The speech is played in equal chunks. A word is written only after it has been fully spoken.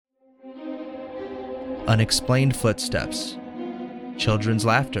unexplained footsteps, children's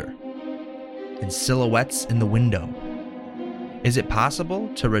laughter, and silhouettes in the window. Is it possible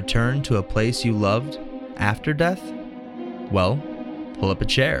to return to a place you loved after death? Well, pull up a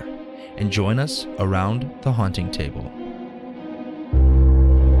chair and join us around the haunting table.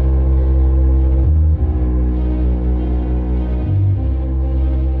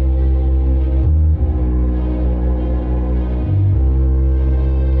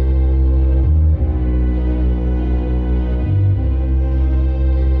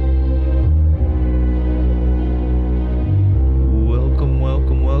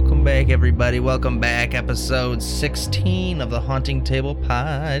 Everybody, welcome back. Episode 16 of the Haunting Table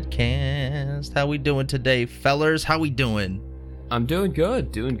Podcast. How we doing today, fellers? How we doing? I'm doing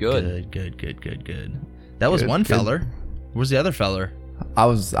good. Good. That was one feller. Where's the other feller? I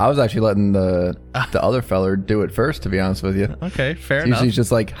was actually letting the other feller do it first, to be honest with you. Okay, fair enough. Usually he's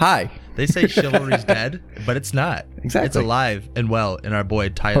just like, hi. They say chivalry's dead, but it's not. Exactly. It's alive and well in our boy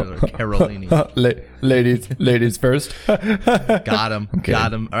Tyler Carolini. Ladies first. Got him.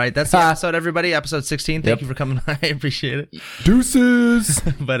 All right, that's the episode, everybody. Episode 16. Thank you for coming. I appreciate it. Deuces.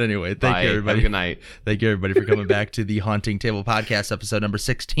 But anyway, thank you, everybody. Have a good night. Thank you, everybody, for coming back to the Haunting Table Podcast, episode number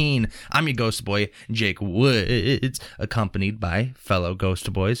 16. I'm your ghost boy, Jake Woods, accompanied by fellow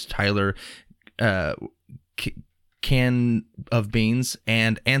ghost boys, Tyler Can of Beans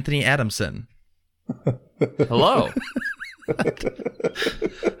and Anthony Adamson. Hello.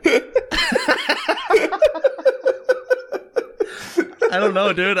 I don't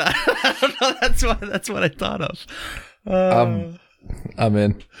know, dude. I don't know. That's what I thought of. I'm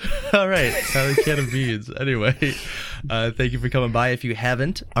in. All right, Tyler Can of Beans. Anyway, thank you for coming by. If you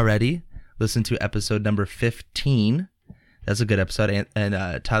haven't already, listen to episode number 15. That's a good episode.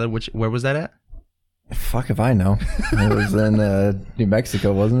 And Tyler, where was that at? Fuck if I know. It was in New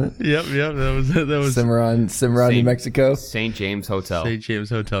Mexico, wasn't it? Yep. That was Cimarron, New Mexico. St. James Hotel. St. James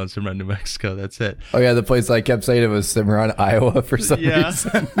Hotel in Cimarron, New Mexico. That's it. Oh yeah, the place I kept saying it was Cimarron, Iowa for some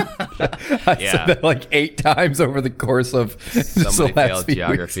reason. I said that like 8 times over the course of somebody failed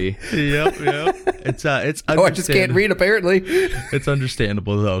geography. Yep. It's I just can't read apparently. It's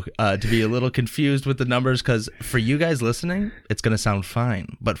understandable though to be a little confused with the numbers, because for you guys listening, it's gonna sound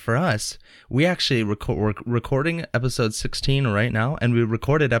fine, but for us, we actually we're recording episode 16 right now, and we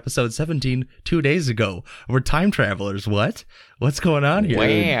recorded episode 17 2 days ago. We're time travelers. What's going on here?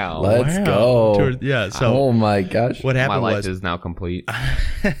 Wow. Let's go. Yeah. So, oh my gosh, what happened? My life is now complete.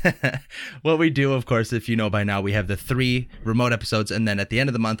 What we do, of course, if you know by now, we have the 3 remote episodes, and then at the end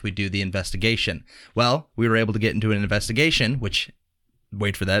of the month, we do the investigation. Well, we were able to get into an investigation, which,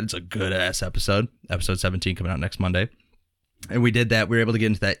 wait for that, it's a good ass episode. Episode 17 coming out next Monday. And we did that. We were able to get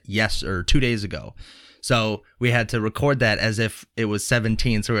into that 2 days ago. So we had to record that as if it was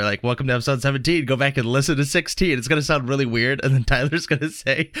 17. So we were like, welcome to episode 17. Go back and listen to 16. It's going to sound really weird. And then Tyler's going to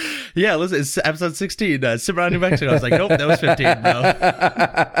say, yeah, listen, it's episode 16. Cimarron, New Mexico. I was like, nope, that was 15. No.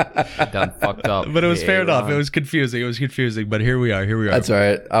 Done fucked up. But it was fair enough. It was confusing. But here we are. That's all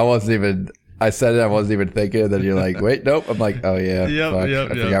right. I said it, I wasn't even thinking. Then you're like, wait, nope. I'm like, oh yeah, I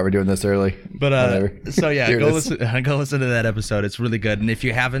forgot we're doing this early. But so yeah, go listen to that episode. It's really good. And if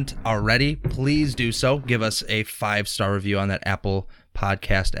you haven't already, please do so. Give us a 5-star review on that Apple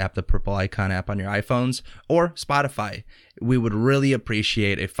Podcast app, the purple icon app on your iPhones, or Spotify. We would really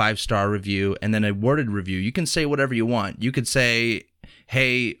appreciate a 5-star review and then a worded review. You can say whatever you want. You could say,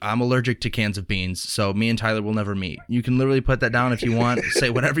 hey, I'm allergic to cans of beans, so me and Tyler will never meet. You can literally put that down if you want. Say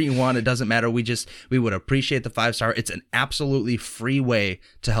whatever you want. It doesn't matter. We would appreciate the 5-star. It's an absolutely free way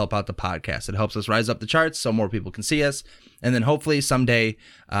to help out the podcast. It helps us rise up the charts so more people can see us. And then hopefully someday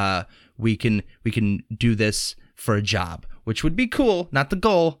we can do this for a job, which would be cool. Not the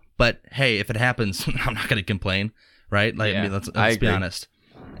goal, but hey, if it happens, I'm not going to complain, right? Like, yeah, I mean, let's be honest.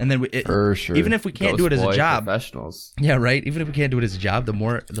 And then for sure, even if we can't do it as a job, professionals. Yeah, right. Even if we can't do it as a job, the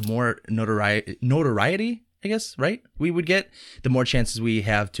more notoriety, I guess, right? We would get, the more chances we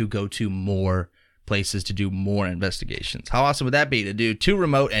have to go to more places to do more investigations. How awesome would that be to do 2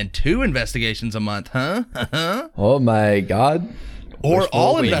 remote and 2 investigations a month, huh? Oh my God. Or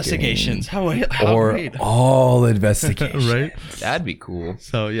all investigations. How great. All investigations. Right? That'd be cool.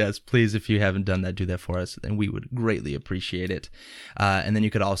 So, yes, please, if you haven't done that, do that for us, and we would greatly appreciate it. And then you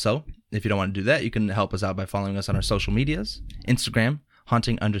could also, if you don't want to do that, you can help us out by following us on our social medias, Instagram,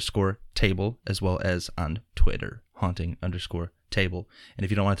 haunting_table, as well as on Twitter, haunting_table. And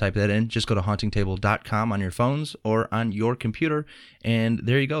if you don't want to type that in, just go to hauntingtable.com on your phones or on your computer, and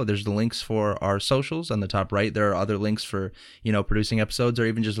there you go. There's the links for our socials on the top right. There are other links for, producing episodes, or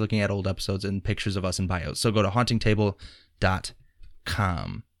even just looking at old episodes and pictures of us in bios. So go to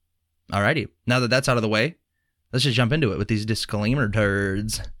hauntingtable.com. Alrighty. Now that that's out of the way, let's just jump into it with these disclaimer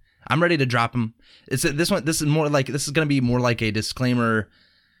turds. I'm ready to drop them. This is going to be more like a disclaimer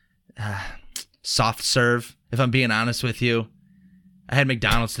soft serve, if I'm being honest with you. I had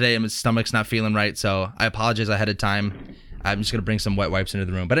McDonald's today and my stomach's not feeling right, so I apologize ahead of time. I'm just going to bring some wet wipes into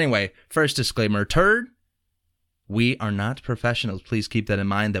the room. But anyway, first disclaimer, turd. We are not professionals. Please keep that in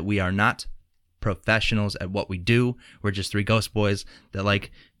mind, that we are not professionals at what we do. We're just three ghost boys that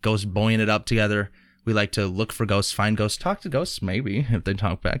like ghost boying it up together. We like to look for ghosts, find ghosts, talk to ghosts, maybe. If they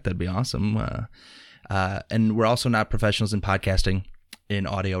talk back, that'd be awesome. And we're also not professionals in podcasting, in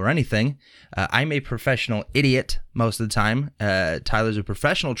audio or anything. I'm a professional idiot most of the time. Tyler's a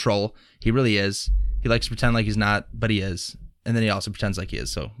professional troll. He really is. He likes to pretend like he's not, but he is. And then he also pretends like he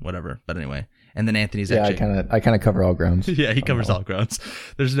is, so whatever. But anyway. And then Anthony's I kind of cover all grounds. Yeah, he covers all grounds.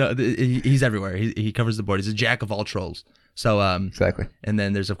 He's everywhere. He covers the board. He's a jack of all trolls. So exactly. And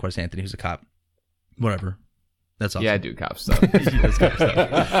then there's of course Anthony, who's a cop. Whatever. That's awesome. Yeah, I do cop stuff. He does cop stuff.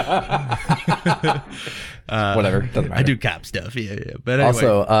 Whatever. Doesn't matter. I do cop stuff. Yeah. But anyway.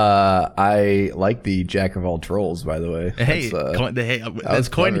 Also, I like the jack of all trolls, by the way. That's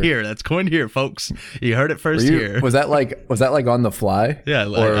coined here. That's coined here, folks. You heard it first here. Was that like on the fly? Yeah, I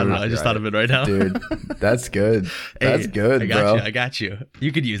don't know. I just thought of it right now. Dude, that's good. That's good, bro. I got you.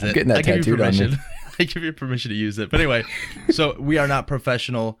 You could use it. Getting that tattooed on me. I give you permission to use it. But anyway, so we are not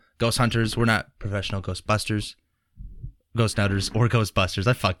professional ghost hunters. We're not professional ghostbusters, ghost nutters, or ghostbusters.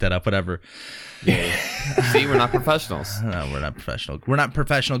 I fucked that up. Whatever. Yeah. See, we're not professionals. No, we're not professional. We're not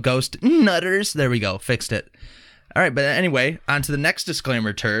professional ghost nutters. There we go. Fixed it. All right. But anyway, on to the next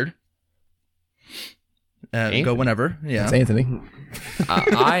disclaimer turd. Go whenever. Yeah. It's Anthony.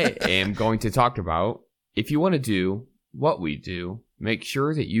 I am going to talk about, if you want to do what we do, make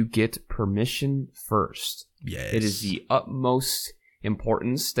sure that you get permission first. Yes. It is the utmost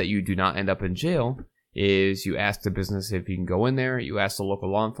importance that you do not end up in jail. Is you ask the business if you can go in there. You ask the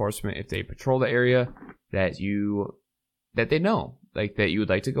local law enforcement if they patrol the area, that they know, like that you would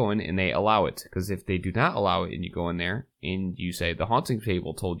like to go in, and they allow it. Because if they do not allow it and you go in there and you say the haunting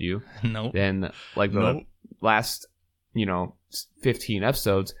table told you, no, then like the last 15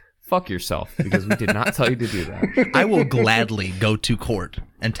 episodes, fuck yourself, because we did not tell you to do that. I will gladly go to court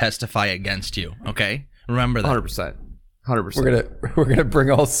and testify against you. Okay, remember that. 100%. 100%. We're gonna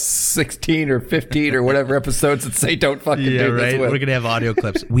bring all 16 or 15 or whatever episodes that say don't fucking do this. We're gonna have audio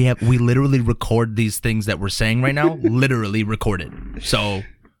clips. We literally record these things that we're saying right now. Literally recorded. So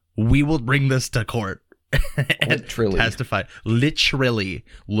we will bring this to court and testify. Literally.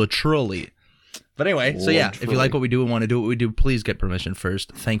 But anyway, so yeah, if you like what we do and want to do what we do, please get permission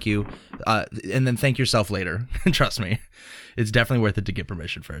first. Thank you, and then thank yourself later. Trust me, it's definitely worth it to get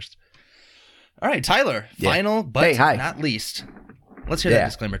permission first. All right, Tyler, final but not least. Let's hear that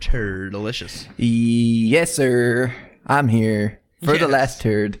disclaimer. Turd delicious. Yes, sir. I'm here for the last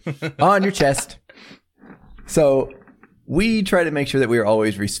turd on your chest. So we try to make sure that we are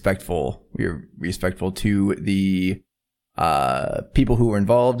always respectful. We are respectful to the people who are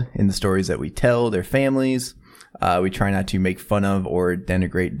involved in the stories that we tell, their families. We try not to make fun of or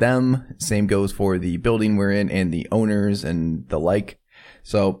denigrate them. Same goes for the building we're in and the owners and the like.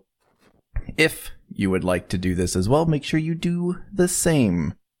 So if you would like to do this as well, make sure you do the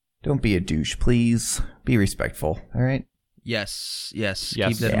same. Don't be a douche, please. Be respectful, all right? Yes.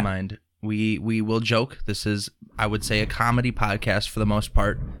 Keep that in mind. We will joke. This is, I would say, a comedy podcast for the most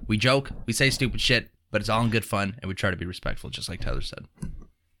part. We joke, we say stupid shit, but it's all in good fun, and we try to be respectful, just like Tyler said.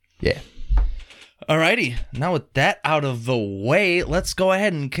 Yeah. Alrighty, now with that out of the way, let's go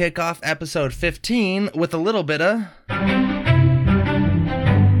ahead and kick off episode 15 with a little bit of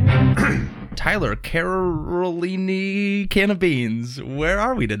Tyler Carolini can of beans. Where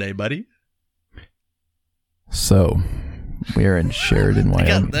are we today, buddy? So, we are in Sheridan,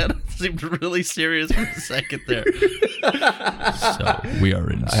 Wyoming. That seemed really serious for a second there. So, we are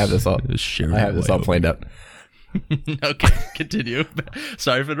in I have this all planned out. Okay, continue.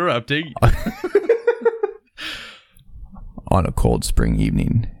 Sorry for interrupting. On a cold spring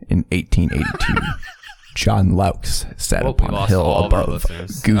evening in 1882, John Laux sat upon a hill above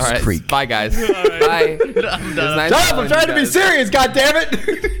Goose Creek. Bye, guys. Bye. I'm done. I'm trying to be serious,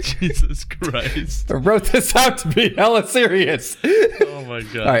 goddammit! Jesus Christ. I wrote this out to be hella serious. Oh my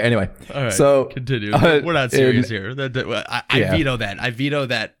God. All right, anyway. All right, so continue. We're not serious here. I veto that. I veto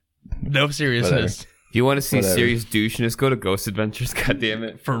that. No seriousness. Whatever. If you want to see serious doucheness, go to Ghost Adventures. God damn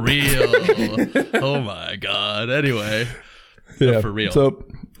it. For real. Oh my God. Anyway. Yeah. For real. So,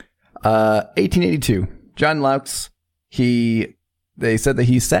 1882. John Laux, they said that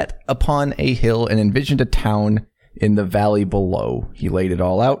he sat upon a hill and envisioned a town in the valley below. He laid it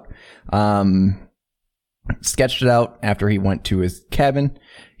all out, sketched it out after he went to his cabin.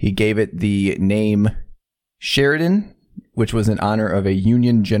 He gave it the name Sheridan, which was in honor of a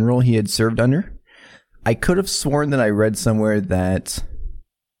Union general he had served under. I could have sworn that I read somewhere that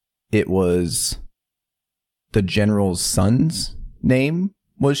it was the general's son's name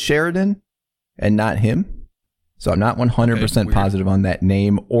was Sheridan and not him. So I'm not 100% positive on that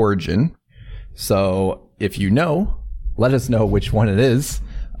name origin. So if you know, let us know which one it is.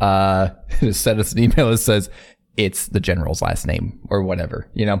 Just send us an email that says it's the general's last name or whatever,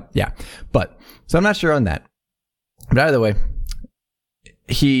 Yeah. But so I'm not sure on that. But either way,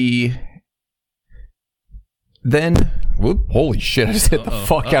 he then, holy shit, I just hit the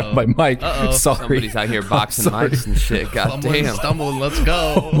fuck out of my mic. Sorry. Somebody's out here boxing mics and shit. God damn. Stumbling, let's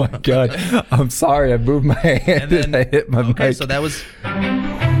go. Oh my God. I'm sorry. I moved my hand and I hit my mic. So that was...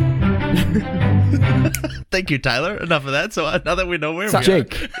 Thank you, Tyler. Enough of that. So now that we know where we are.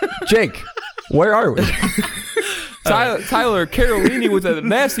 Jake, where are we? Tyler Carolini with a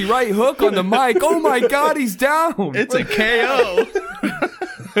nasty right hook on the mic. Oh my God, he's down. It's a KO.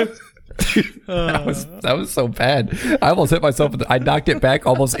 That was so bad. I almost hit myself. I knocked it back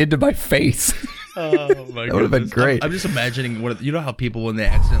almost into my face. Oh my god, that would have been great. I'm just imagining you know how people, when they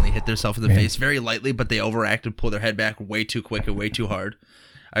accidentally hit themselves in the face very lightly, but they overact and pull their head back way too quick and way too hard.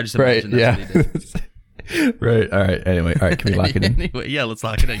 I just imagine that's what he did. Right. All right. Anyway. All right. Can we lock it in? Anyway, yeah, let's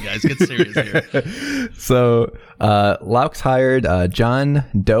lock it in, guys. Get serious here. So, Laux hired John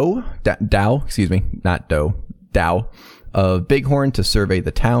Dow, of Bighorn to survey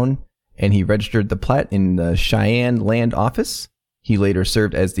the town, and he registered the plat in the Cheyenne Land Office. He later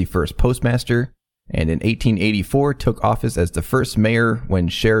served as the first postmaster, and in 1884 took office as the first mayor when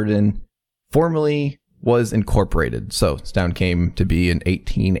Sheridan formally was incorporated. So, this town came to be in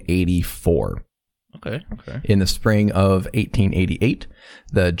 1884. Okay. In the spring of 1888,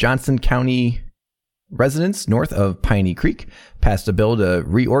 the Johnson County residents north of Piney Creek passed a bill to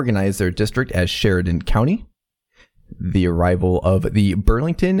reorganize their district as Sheridan County. The arrival of the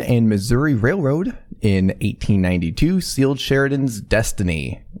Burlington and Missouri Railroad in 1892 sealed Sheridan's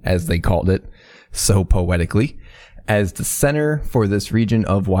destiny, as they called it so poetically, as the center for this region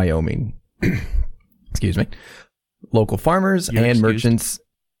of Wyoming. Excuse me. Local farmers and merchants...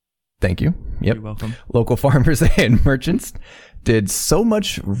 Thank you. Yep. You're welcome. Local farmers and merchants did so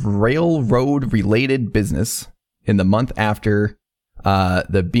much railroad-related business in the month after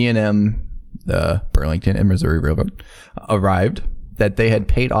the B&M, the Burlington and Missouri Railroad, arrived that they had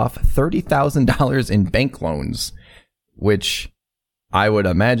paid off $30,000 in bank loans, which I would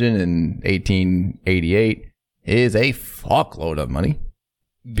imagine in 1888 is a fuckload of money.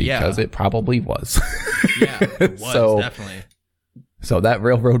 Because it probably was. Yeah, it was, definitely. So that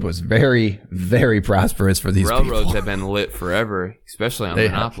railroad was very, very prosperous for these people. Railroads have been lit forever, especially on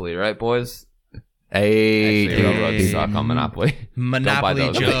Monopoly, right, boys? Actually, railroads suck on Monopoly.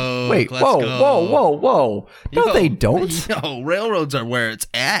 Monopoly joke. Wait, whoa. No, they don't. No, railroads are where it's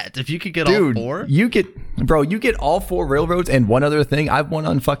at. If you could get all four. You get all four railroads and one other thing. I've won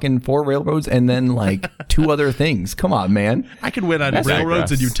on fucking 4 railroads and then like 2 other things. Come on, man. I could win on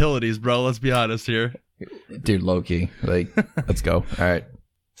railroads and utilities, bro. Let's be honest here. Dude, low key. Like, let's go. All right.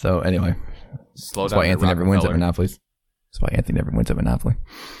 So anyway, that's why Anthony never wins at Monopoly. That's why Anthony never wins at Monopoly.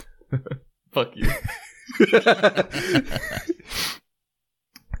 Fuck you.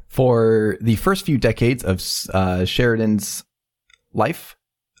 For the first few decades of Sheridan's life,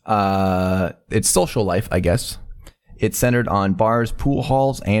 its social life, I guess, it centered on bars, pool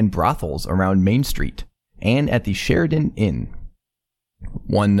halls, and brothels around Main Street and at the Sheridan Inn.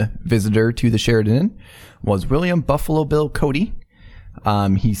 One visitor to the Sheridan Inn was William Buffalo Bill Cody.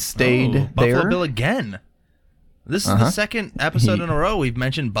 He stayed there. Buffalo Bill again. This is the second episode in a row we've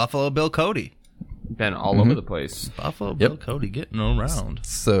mentioned Buffalo Bill Cody. Been all over the place. Buffalo Bill Cody getting around.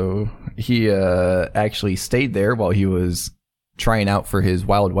 So he actually stayed there while he was trying out for his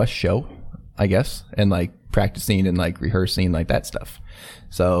Wild West show, I guess, and like practicing and like rehearsing like that stuff.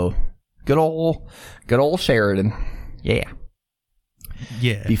 So good old Sheridan. Yeah.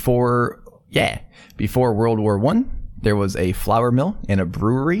 Before World War I, there was a flour mill and a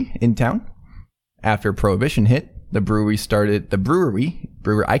brewery in town. After Prohibition hit, the brewery,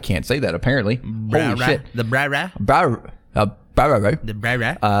 I can't say that apparently. Holy shit.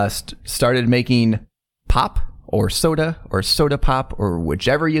 Started making pop or soda pop or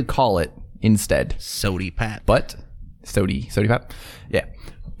whichever you call it instead. Sody pop. But, sody pop. Yeah.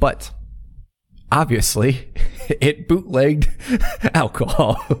 But, obviously, it bootlegged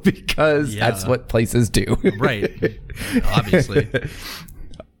alcohol because that's what places do. Right. Obviously.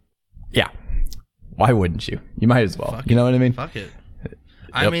 Yeah. why wouldn't you? You might as well. You know what I mean? Fuck it.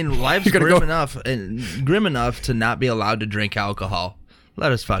 I mean, life's grim enough to not be allowed to drink alcohol.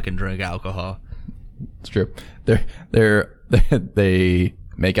 Let us fucking drink alcohol. It's true. They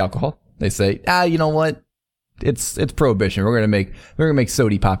make alcohol. They say, you know what? It's prohibition. We're gonna make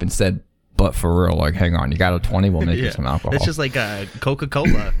sody pop instead. But for real, like, hang on, you got a 20? We'll make you some alcohol. It's just like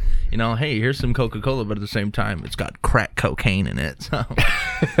Coca-Cola. You know, hey, here's some Coca-Cola, but at the same time, it's got crack cocaine in it. So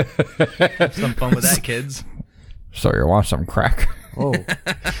have some fun with that, kids. So you want some crack? Whoa.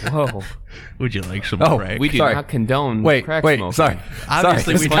 Would you like some crack? We do not condone crack smoking. Sorry.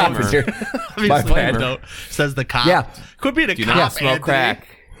 Obviously, we don't. Obviously, we don't. Says the cop. Yeah. Could be the Do cop. not smoke Anthony. crack.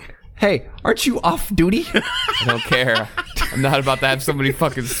 Hey, aren't you off duty? I don't care. I'm not about to have somebody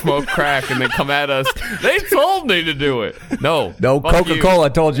fucking smoke crack and then come at us. They told me to do it. No, Coca-Cola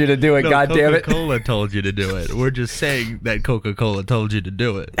told you to do it. God damn it. Coca-Cola told you to do it. We're just saying that Coca-Cola told you to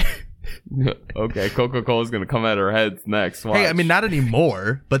do it. Okay, Coca-Cola's gonna come at our heads next. Watch. Hey, I mean, not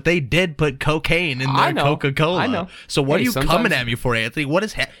anymore, but they did put cocaine in their Coca-Cola. I know. So what are you coming at me for, Anthony? What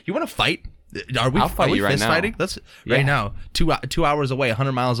is you want to fight? I'll fight you right fist now. fighting? Let's right now. 2 hours away,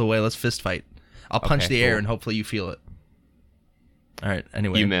 100 miles away. Let's fist fight. I'll punch the air and hopefully you feel it. All right.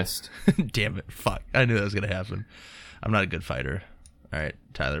 Anyway, you missed. Damn it! Fuck! I knew that was gonna happen. I'm not a good fighter. All right,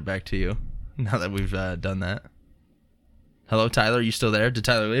 Tyler, back to you. Now that we've done that. Hello, Tyler. You still there? Did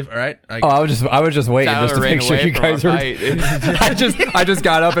Tyler leave? All right. I was just waiting Tyler just to make sure you guys heard. I just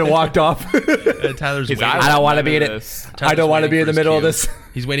got up and walked off. Tyler's waiting. I don't want to be in it. I don't want to be in the middle of this.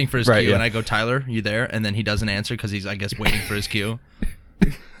 He's waiting for his cue, and I go, Tyler, you there? And then he doesn't answer because he's, I guess, waiting for his cue.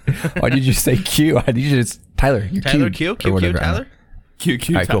 Why did you say Q? I need you to just Tyler. You're Tyler, Q, Tyler. Q,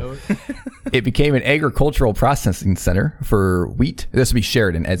 right, Tyler. Cool. It became an agricultural processing center for wheat. This would be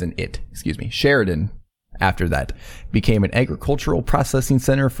Sheridan, as in it. Excuse me, Sheridan. After that, became an agricultural processing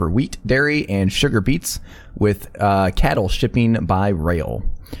center for wheat, dairy, and sugar beets, with cattle shipping by rail.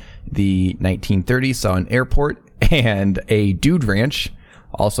 The 1930s saw an airport and a dude ranch,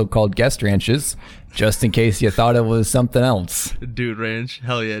 also called guest ranches, just in case you thought it was something else. Dude ranch.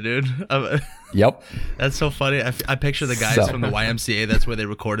 Hell yeah, dude. Yep. That's so funny. I picture the guys from the YMCA. That's where they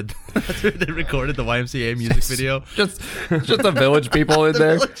recorded the YMCA music video. Just the village people in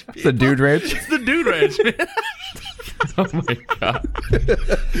there. It's the dude ranch. It's the dude ranch, man. Oh my god.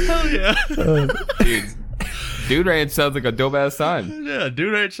 Hell yeah. Dude ranch sounds like a dope ass time. Yeah,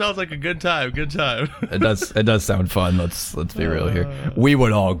 dude ranch sounds like a good time. Good time. It does sound fun. Let's be real here. We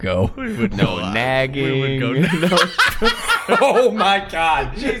would all go. We would No nagging. We would go. Oh my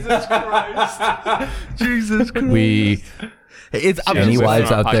god. Jesus Christ. Jesus Christ. Any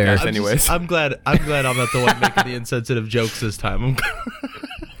wives out there? I'm glad I'm not the one making the insensitive jokes this time.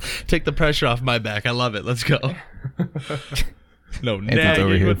 Take the pressure off my back. I love it. Let's go. No, Anthony's nagging.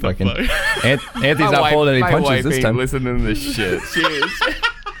 over here What the fucking. fuck? Anthony's not pulling any punches this time. Listening to this shit.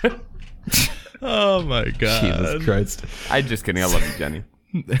 Oh my god. Jesus Christ. I'm just kidding. I love you, Jenny.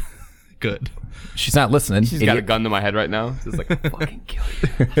 Good. She's not listening. She's got a gun to my head right now. She's like, fucking kill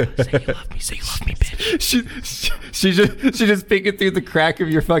you. Say you love me. Say you love me, bitch. She's just peeking through the crack of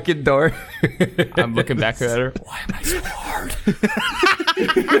your fucking door. I'm looking back at her. Why am I so hard?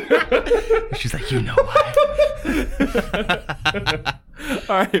 She's like, you know why?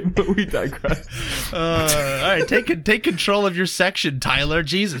 All right, but we digress. All right, take control of your section, Tyler.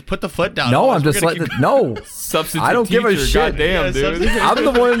 Jesus, put the foot down. No, Otherwise, I'm just letting. No, Substitute I don't give a teacher, shit. Goddamn, dude. I'm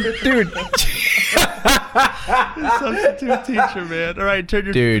the one, dude. Substitute teacher, man. All right,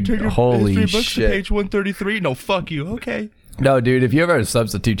 turn your holy history books shit. to page 133. No, fuck you. Okay. No, dude, if you ever had a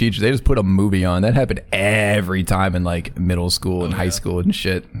substitute teacher, they just put a movie on. That happened every time in like middle school and high school and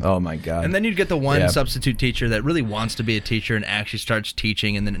shit. Oh my god. And then you'd get the one substitute teacher that really wants to be a teacher and actually starts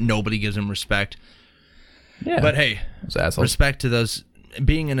teaching, and then nobody gives him respect. Yeah. But hey, assholes. Respect to those.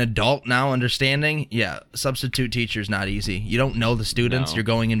 Being an adult now, understanding, substitute teacher's not easy. You don't know the students. No. You're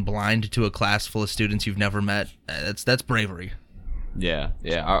going in blind to a class full of students you've never met. That's bravery. Yeah.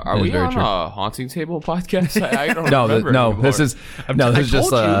 Are we on a haunting table podcast? I don't remember anymore. This is just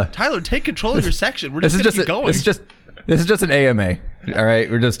Tyler, take control of your section. We're just keep going. This is just an AMA. All right,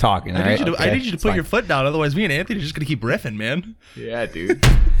 we're just talking. I need you to put your foot down. Otherwise, me and Anthony are just gonna keep riffing, man. Yeah, dude.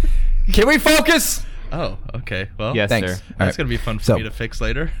 Can we focus? Oh, okay. Well, yes, thanks. sir. That's gonna be fun for me to fix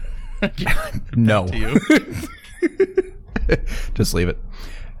later. No. To you. Just leave it.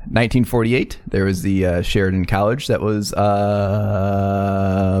 1948, there was the Sheridan College that was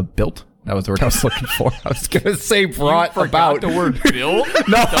built. That was the word I was looking for. I was gonna say brought about. The word built?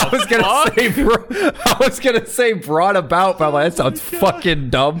 No, I was gonna say brought about, but I'm like, that sounds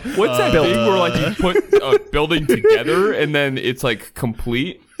fucking dumb. What's that thing where like you put a building together and then it's like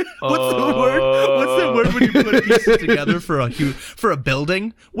complete? What's the word? What's the word when you put pieces together for a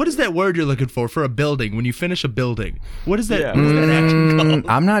building? What is that word you're looking for a building? When you finish a building, what is that? What is that action called?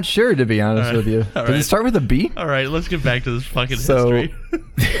 I'm not sure, to be honest with you. Does it start with a B? All right, let's get back to this fucking history.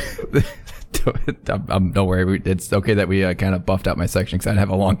 Don't worry. It's okay that we kind of buffed out my section because I have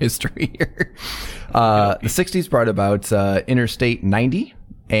a long history here. The 60s brought about Interstate 90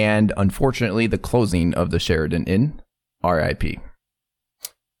 and, unfortunately, the closing of the Sheridan Inn. R.I.P.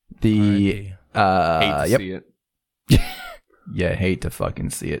 Hate to see it. Yeah, hate to fucking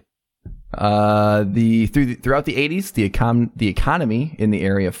see it. Throughout the 80s, the economy in the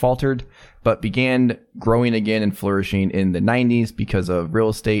area faltered, but began growing again and flourishing in the 90s because of real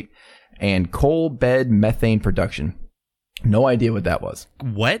estate and coal bed methane production. No idea what that was.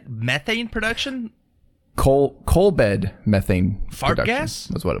 What? Methane production? Coal bed methane fart production gas?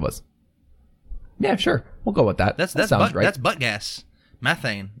 was what it was. Yeah, sure. We'll go with that. That sounds butt, right. That's butt gas.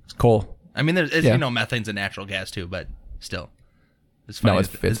 Methane. It's coal. I mean, methane's a natural gas too, but still. It's funny. No,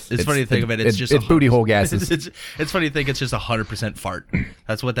 it's funny to think of it. It's just it's booty hole gases. It's funny to think it's just 100% fart.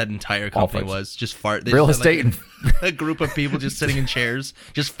 That's what that entire company was. Just fart. They real just estate. A group of people just sitting in chairs,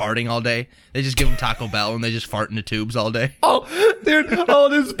 just farting all day. They just give them Taco Bell and they just fart into tubes all day. Oh, dude! All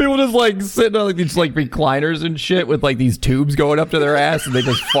these people just like sitting on like these like recliners and shit with like these tubes going up to their ass, and they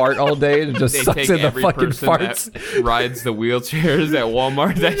just fart all day and it just sucks in the fucking farts. That rides the wheelchairs at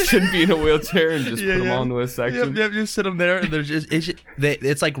Walmart that shouldn't be in a wheelchair and just put them onto a section. Yep, just sit them there, and there's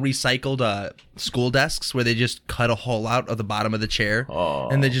it's like recycled school desks where they just cut a hole out of the bottom of the chair,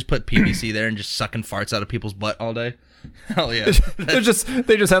 and they just put PVC there and just sucking farts out of people's butt all day. Hell yeah! they just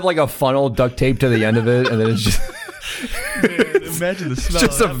have like a funnel duct tape to the end of it, and then it's just. Man, imagine the smell.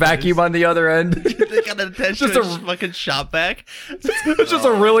 Just a vacuum on the other end. They got an attached to a fucking shop vac. It's just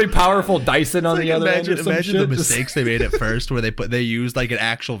a really powerful Dyson on the other end. Imagine the mistakes they made at first, where they used like an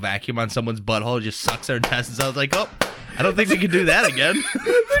actual vacuum on someone's butthole, it just sucks their intestines out. Like, oh, I don't think we can do that again.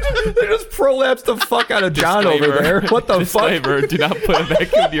 They just prolapsed the fuck out of John over there. What the fuck? Do not put a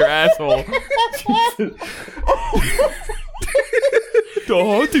vacuum in your asshole. The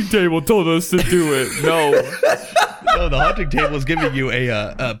haunting table told us to do it. No, the haunting table is giving you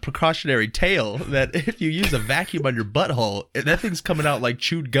a precautionary tale that if you use a vacuum on your butthole, that thing's coming out like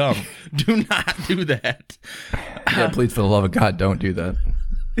chewed gum. Do not do that. Yeah, please, for the love of God, don't do that.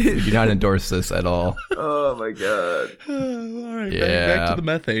 We do not endorse this at all. Oh my god. All right, back to the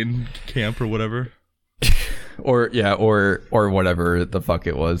methane camp or whatever. Or whatever the fuck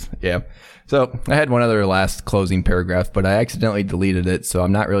it was. Yeah. So I had one other last closing paragraph, but I accidentally deleted it, so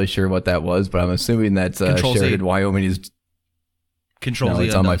I'm not really sure what that was, but I'm assuming that's Sheridan, Wyoming is... Control Z. No,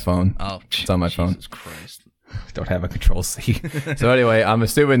 it's on my phone. Oh, it's on my phone. Jesus Christ. Don't have a Control C. So anyway, I'm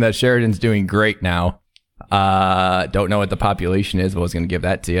assuming that Sheridan's doing great now. Don't know what the population is, but I was going to give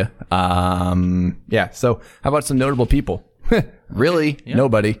that to you. Yeah, so how about some notable people? Really? Yeah.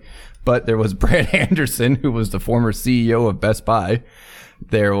 Nobody. But there was Brad Anderson, who was the former CEO of Best Buy.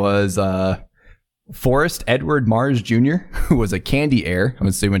 There was Forrest Edward Mars Jr., who was a candy heir. I'm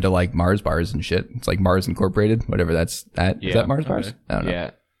assuming to like Mars bars and shit. It's like Mars Incorporated, whatever that's at. Yeah, is that Mars bars? I don't know.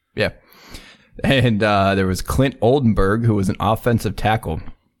 Yeah. And there was Clint Oldenburg, who was an offensive tackle.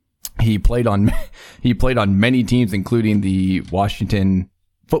 He played on many teams, including the Washington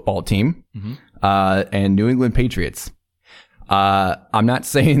football team and New England Patriots. I'm not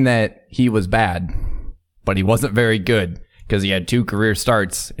saying that he was bad, but he wasn't very good because he had 2 career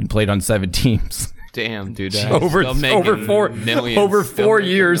starts and played on 7 teams. Damn, dude. Over 4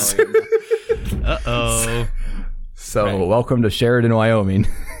 years. Uh-oh. So right. Welcome to Sheridan, Wyoming.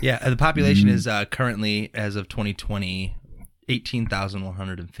 Yeah, the population is currently, as of 2020,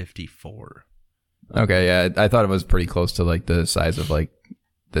 18,154. Okay, yeah, I thought it was pretty close to like the size of like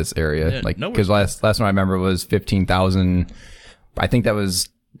this area, like because last one I remember was 15,000. I think that was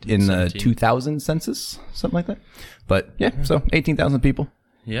in 17. The 2000 census, something like that. But yeah, so 18,000 people.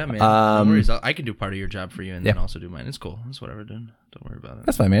 Yeah, man. No worries. I can do part of your job for you and then also do mine. It's cool. It's whatever, dude. Don't worry about it.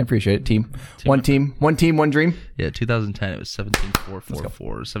 That's fine, man. Appreciate it. One team, one dream. Yeah, 2010 it was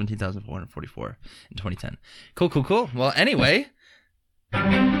 17,444 in 2010. Cool. Well, anyway.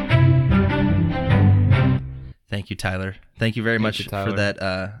 Thank you, Tyler. Thank you very much for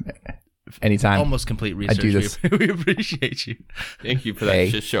that. Anytime. Almost complete research. I do this. We appreciate you. Thank you for that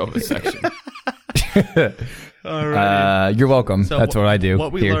shit show of a section. All right. You're welcome. So that's what I do.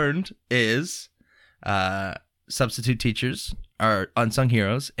 What we learned is substitute teachers are unsung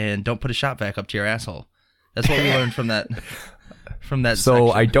heroes and don't put a shop vac up to your asshole. That's what we learned from that. So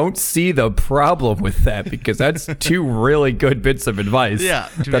section. I don't see the problem with that because that's 2 really good bits of advice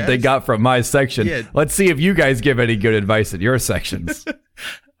that they got from my section. Yeah. Let's see if you guys give any good advice in your sections.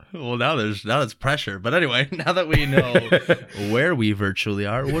 Well, now that's pressure. But anyway, now that we know where we virtually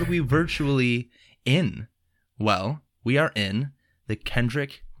are, what are we virtually in? Well, we are in the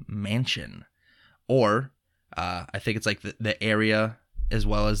Kendrick Mansion, or I think it's like the area as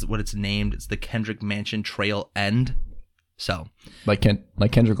well as what it's named. It's the Kendrick Mansion Trail End. So, like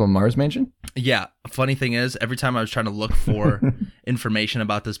Kendrick Lamar's mansion? Yeah. Funny thing is, every time I was trying to look for information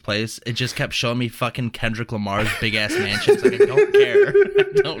about this place, it just kept showing me fucking Kendrick Lamar's big ass mansion. It's like, I don't care. I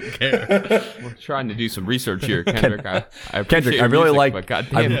don't care. We're trying to do some research here, Kendrick. I Kendrick, I really like.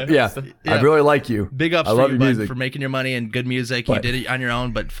 I really like you. Big ups I for love you, your bud, music. for making your money and good music. You did it on your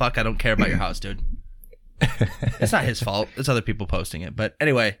own, but fuck, I don't care about your house, dude. It's not his fault. It's other people posting it. But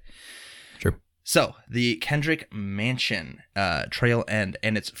anyway. True. So, the Kendrick Mansion Trail End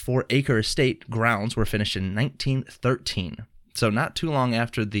and its 4-acre estate grounds were finished in 1913. So, not too long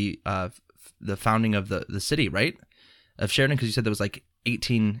after the founding of the city, right? Of Sheridan, because you said that was like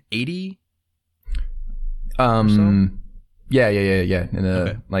 1880? Yeah. In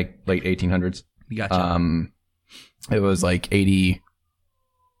the like late 1800s. Gotcha. It was like 80.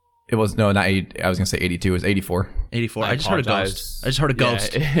 It was not 80. I was gonna say 82. It was 84. 84. I just heard a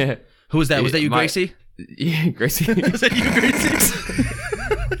ghost. Yeah. Who was that? Was that you, Gracie? Yeah, Gracie. Was that you,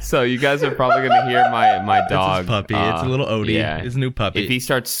 Gracie? So you guys are probably going to hear my dog. It's his puppy. It's a little Odie. Yeah. His new puppy. If he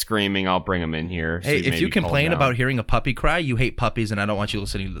starts screaming, I'll bring him in here. So hey, if you complain about hearing a puppy cry, you hate puppies, and I don't want you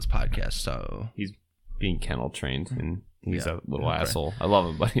listening to this podcast. So he's being kennel trained, and he's a little asshole. I love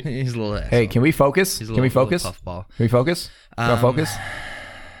him, but he's a little asshole. Hey, can we focus? Can we focus? Puffball. Can we focus? Focus?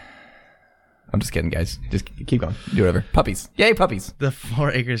 I'm just kidding, guys. Just keep going. Do whatever. Puppies. Yay, puppies. The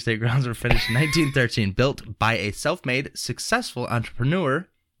 4-acre estate grounds were finished in 1913, built by a self-made, successful entrepreneur,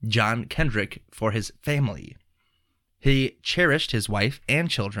 John Kendrick, for his family. He cherished his wife and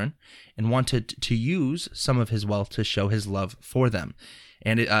children and wanted to use some of his wealth to show his love for them.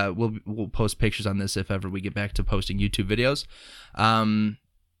 And we'll post pictures on this if ever we get back to posting YouTube videos.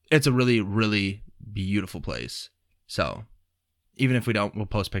 It's a really, really beautiful place. So even if we don't, we'll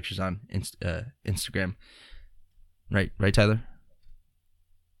post pictures on Instagram. Right, Tyler?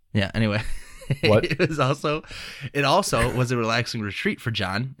 Yeah, anyway. What? It also was a relaxing retreat for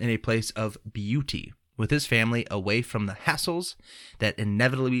John in a place of beauty with his family away from the hassles that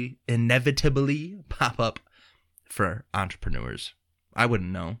inevitably pop up for entrepreneurs. I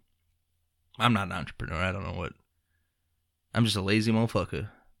wouldn't know. I'm not an entrepreneur. I don't know what. I'm just a lazy motherfucker.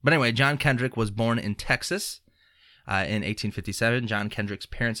 But anyway, John Kendrick was born in Texas in 1857. John Kendrick's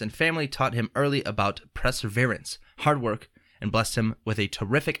parents and family taught him early about perseverance, hard work, and blessed him with a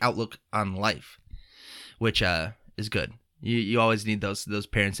terrific outlook on life, which is good. You always need those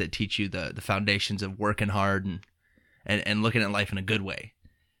parents that teach you the foundations of working hard and looking at life in a good way.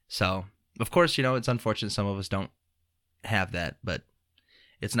 So, of course, it's unfortunate some of us don't have that, but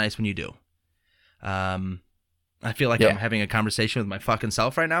it's nice when you do. I feel like I'm having a conversation with my fucking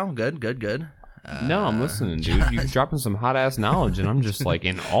self right now. Good. No, I'm listening, dude. You're dropping some hot-ass knowledge, and I'm just, like,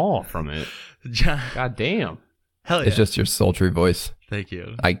 in awe from it. God damn. Hell yeah. It's just your sultry voice. Thank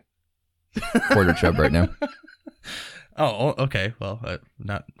you. I quarter chub right now. Oh, okay. Well,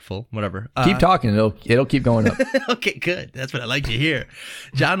 not full. Whatever. Keep talking. It'll keep going up. Okay, good. That's what I like to hear.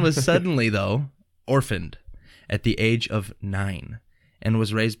 John was suddenly, though, orphaned at the age of 9 and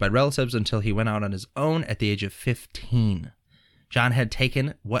was raised by relatives until he went out on his own at the age of 15. John had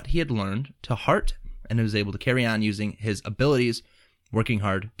taken what he had learned to heart and was able to carry on using his abilities, working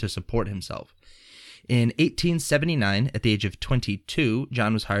hard to support himself. In 1879, at the age of 22,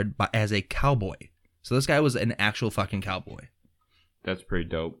 John was hired as a cowboy. So this guy was an actual fucking cowboy. That's pretty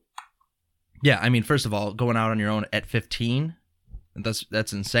dope. Yeah, I mean, first of all, going out on your own at 15,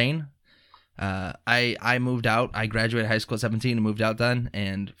 that's insane. I moved out. I graduated high school at 17 and moved out then.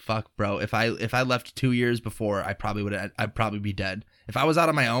 And fuck, bro, if I left 2 years before, I'd probably be dead. If I was out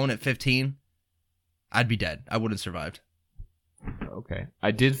on my own at 15, I'd be dead. I wouldn't have survived. Okay. I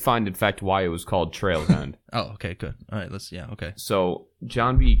did find, in fact, why it was called Trails End. Oh, okay, good. All right, okay. So,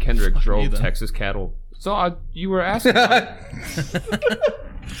 John B. Kendrick drove Texas cattle. So, you were asking why.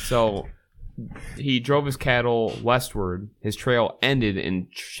 So, he drove his cattle westward. His trail ended in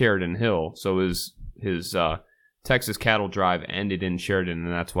Sheridan Hill. So, his Texas cattle drive ended in Sheridan,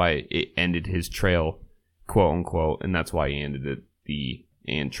 and that's why it ended his trail, quote unquote, and that's why he ended it the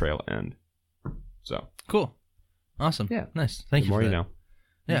and trail end. So, cool. Awesome. Yeah. Nice. Thank you. The more for you that. know.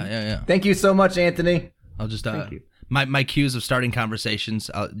 Yeah. Thank you so much, Anthony. I'll just Thank you. my cues of starting conversations.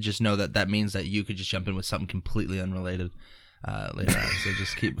 I'll just know that means that you could just jump in with something completely unrelated later on. So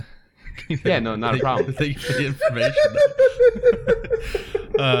just keep. Yeah, no, not a problem. Thank you for the information.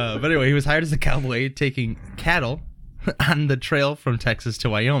 But anyway, he was hired as a cowboy, taking cattle on the trail from Texas to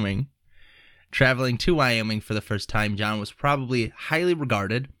Wyoming. Traveling to Wyoming for the first time, John was probably highly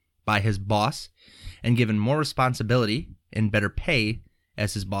regarded by his boss and given more responsibility and better pay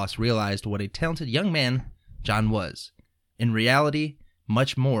as his boss realized what a talented young man John was. In reality,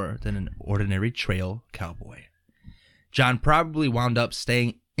 much more than an ordinary trail cowboy. John probably wound up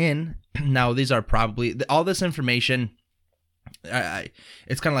staying in. Now, these are probably all this information.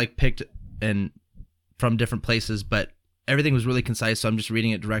 It's kind of like picked from different places, but everything was really concise, so I'm just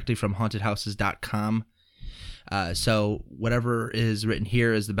reading it directly from hauntedhouses.com. So whatever is written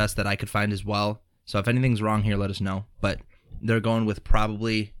here is the best that I could find as well. So if anything's wrong here, let us know. But they're going with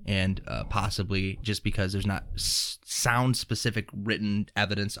probably and possibly just because there's not sound-specific written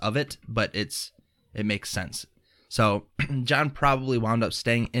evidence of it, but it makes sense. So John probably wound up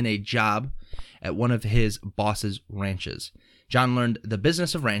staying in a job at one of his boss's ranches. John learned the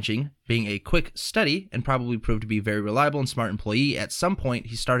business of ranching, being a quick study, and probably proved to be a very reliable and smart employee. At some point,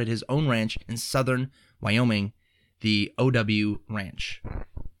 he started his own ranch in southern Wyoming, the OW Ranch.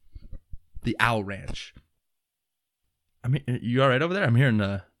 The Owl Ranch. I mean, you all right over there? I'm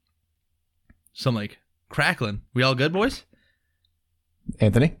hearing some, like, crackling. We all good, boys?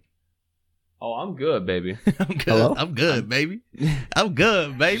 Anthony? Oh, I'm good, baby. I'm good. Hello? I'm good, baby. I'm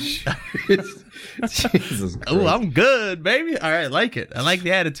good, baby. Jesus Christ. Oh, I'm good, baby. All right, I like it. I like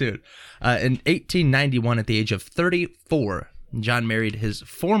the attitude. In 1891, at the age of 34, John married his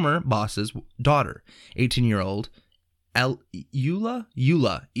former boss's daughter, 18-year-old Eula,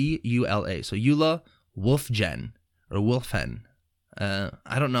 E-U-L-A. So Eula Wolfgen, or Wolfhen. I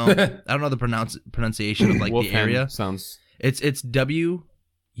don't know. I don't know the pronunciation of like the area. Sounds. It's W-U-L-F-J-E-N.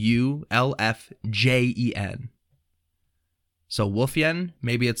 So Wolfjen,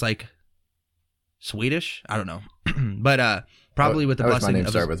 maybe it's like Swedish. I don't know, but probably with the blessing. I wish my name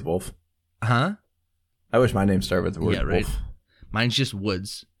of started with Wolf. Huh? I wish my name started with the word Yeah, right. Wolf. Mine's just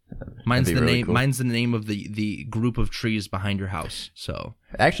Woods. Mine's the really name. cool. Mine's the name of the group of trees behind your house. So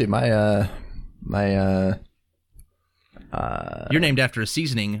Actually, you're named after a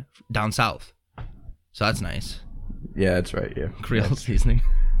seasoning down south, so that's nice. Yeah, that's right. Yeah, Creole seasoning.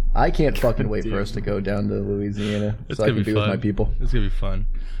 I can't fucking wait for us to go down to Louisiana so I can be with my people. It's gonna be fun.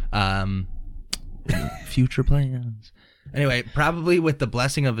 Future plans. Anyway, probably with the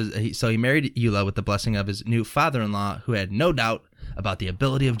blessing of his... So he married Eula with the blessing of his new father-in-law, who had no doubt about the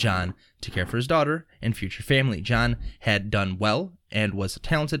ability of John to care for his daughter and future family. John had done well and was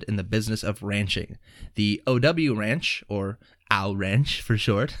talented in the business of ranching. The OW Ranch, or Owl Ranch for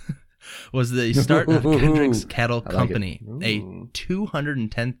short, was the start of Kendrick's Cattle Company, a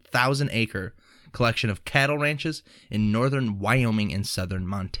 210,000-acre collection of cattle ranches in northern Wyoming and southern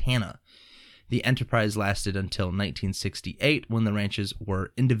Montana. The enterprise lasted until 1968 when the ranches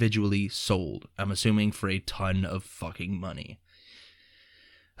were individually sold. I'm assuming for a ton of fucking money.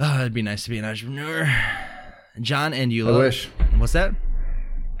 It'd be nice to be an entrepreneur. John and Eula. I wish. What's that?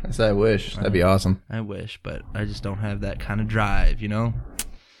 I said I wish. That'd be awesome. I wish, but I just don't have that kind of drive, you know?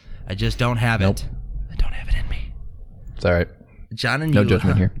 I just don't have it. I don't have it in me. It's all right. John and No Eula,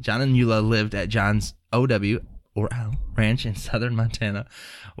 judgment here. John and Eula lived at John's OW, or Owl, ranch in southern Montana.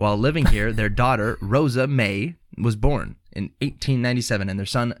 While living here, their daughter, Rosa May, was born in 1897, and their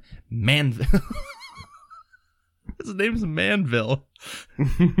son, Manville. His name's Manville. No,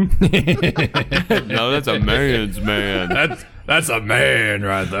 that's a man's man. That's a man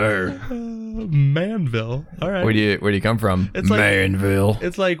right there. Manville. All right. Where do you come from? It's like- Manville.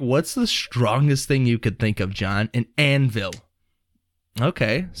 It's like, what's the strongest thing you could think of, John? An anvil.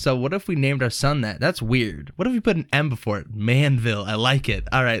 Okay, so what if we named our son that? That's weird. What if we put an M before it? Manville. I like it.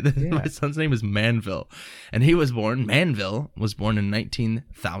 All right, my son's name is Manville. And Manville was born in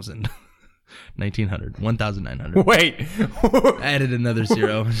 1900. 1900. Wait. I added another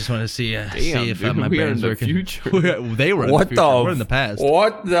zero. I just want to see if dude, my we are brain's in the working. future. They were in the future. We're in the past.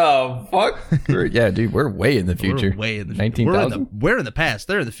 What the fuck? Yeah, dude, we're way in the future. We're way in the 19,000? We're in the past.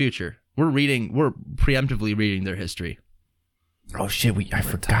 They're in the future. We're preemptively reading their history. Oh shit, I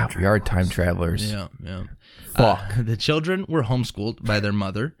forgot. We are time travelers. Yeah. Fuck. The children were homeschooled by their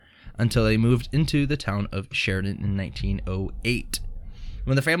mother until they moved into the town of Sheridan in 1908.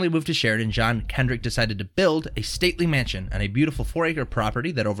 When the family moved to Sheridan, John Kendrick decided to build a stately mansion on a beautiful 4-acre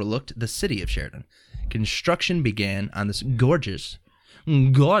property that overlooked the city of Sheridan. Construction began on this gorgeous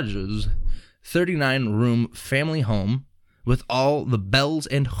 39-room family home with all the bells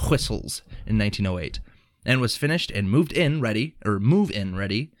and whistles in 1908. And was finished and move-in ready by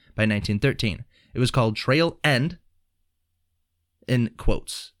 1913. It was called Trail End, in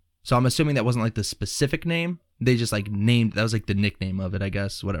quotes. So I'm assuming that wasn't like the specific name. They just like named, that was like the nickname of it, I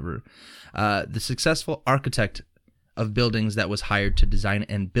guess, whatever. The successful architect of buildings that was hired to design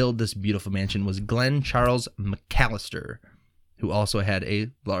and build this beautiful mansion was Glenn Charles McAllister, who also had a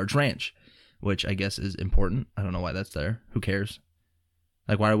large ranch, which I guess is important. I don't know why that's there. Who cares?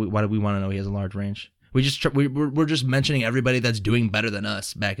 Like, why do we want to know he has a large ranch? We're just mentioning everybody that's doing better than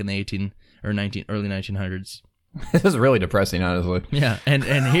us back in the early 1900s. This is really depressing, honestly. Yeah, and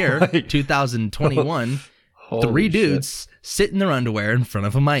here, 2021, three dudes sit in their underwear in front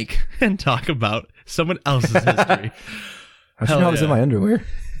of a mic and talk about someone else's history. How'd you know I was in my underwear?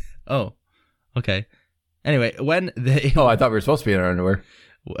 Oh, okay. Anyway, when they... Oh, I thought we were supposed to be in our underwear.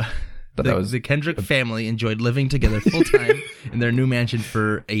 The Kendrick family enjoyed living together full-time in their new mansion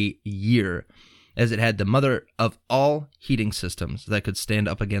for a year, as it had the mother of all heating systems that could stand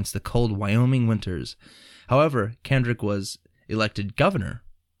up against the cold Wyoming winters. However, Kendrick was elected governor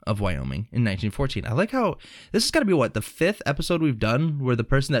of Wyoming in 1914. I like how this has got to be the fifth episode we've done where the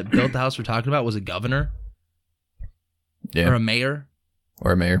person that built the house we're talking about was a governor, or a mayor,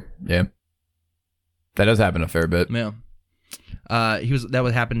 Yeah, that does happen a fair bit. Yeah, He was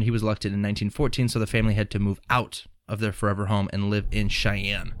elected in 1914, so the family had to move out of their forever home and live in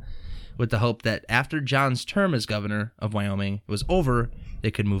Cheyenne, with the hope that after John's term as governor of Wyoming was over,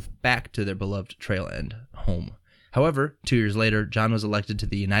 they could move back to their beloved Trail End home. However, 2 years later, John was elected to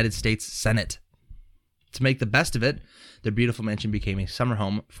the United States Senate. To make the best of it, their beautiful mansion became a summer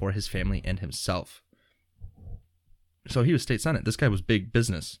home for his family and himself. So he was state senate. This guy was big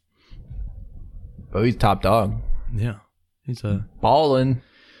business. Oh, he's top dog. Yeah. He's a ballin'.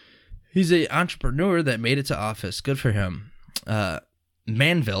 He's an entrepreneur that made it to office. Good for him.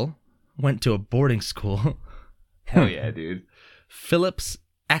 Manville went to a boarding school. Hell yeah, dude. Phillips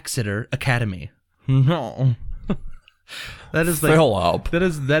Exeter Academy. No. That is like Phillip. That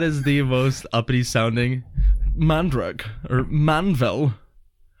is the most uppity sounding Mandrake or Manville.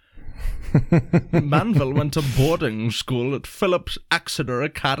 Manville went to boarding school at Phillips Exeter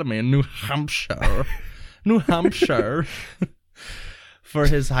Academy in New Hampshire. For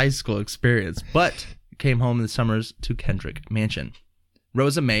his high school experience, but came home in the summers to Kendrick Mansion.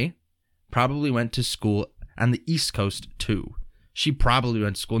 Rosa May probably went to school on the East Coast too. She probably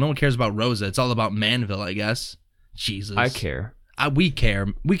went to school. No one cares about Rosa. It's all about Manville, I guess. Jesus. I care. We care.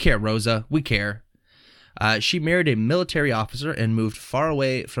 We care, Rosa. We care. She married a military officer and moved far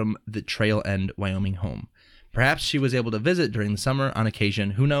away from the Trail End, Wyoming home. Perhaps she was able to visit during the summer on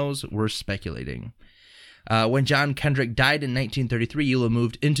occasion. Who knows? We're speculating. When John Kendrick died in 1933, Eula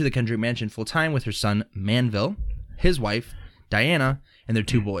moved into the Kendrick Mansion full-time with her son, Manville, his wife, Diana, and their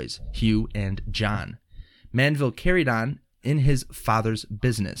two boys, Hugh and John. Manville carried on in his father's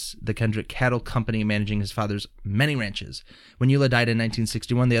business, the Kendrick Cattle Company, managing his father's many ranches. When Eula died in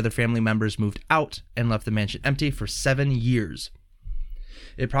 1961, the other family members moved out and left the mansion empty for 7 years.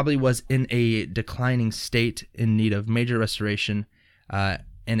 It probably was in a declining state, in need of major restoration, an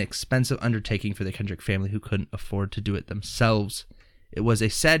expensive undertaking for the Kendrick family who couldn't afford to do it themselves. It was a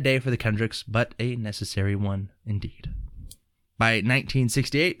sad day for the Kendricks, but a necessary one indeed. By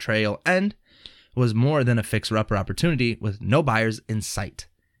 1968, Trail End was more than a fixer-upper opportunity with no buyers in sight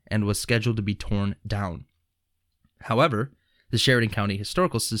and was scheduled to be torn down. However, the Sheridan County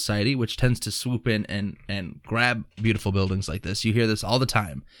Historical Society, which tends to swoop in and grab beautiful buildings like this, you hear this all the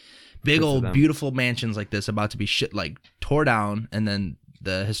time, big old beautiful mansions like this about to be tore down, and then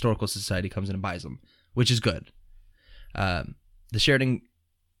the Historical Society comes in and buys them, which is good. The Sheridan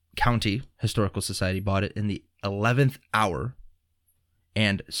County Historical Society bought it in the 11th hour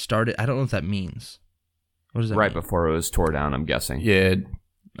and started, I don't know what that means. What does that mean? Before it was tore down, I'm guessing. Yeah.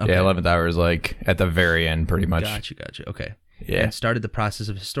 Okay. Yeah, 11th hour is like at the very end, pretty much. Gotcha. Okay. Yeah. And started the process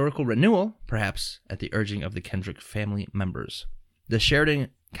of historical renewal, perhaps at the urging of the Kendrick family members. The Sheridan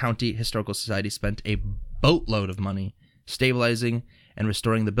County Historical Society spent a boatload of money stabilizing and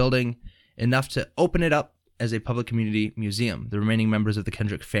restoring the building, enough to open it up as a public community museum. The remaining members of the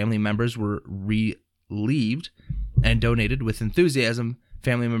Kendrick family members were relieved and donated with enthusiasm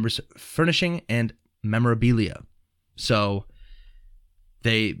family members furnishing and memorabilia. So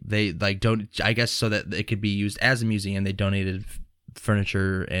they don't, I guess, so that it could be used as a museum, they donated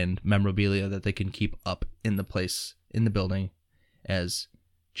furniture and memorabilia that they can keep up in the place, in the building, as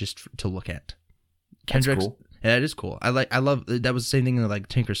just to look at. Kendrick's, cool. Yeah, it is cool. I love that was the same thing in like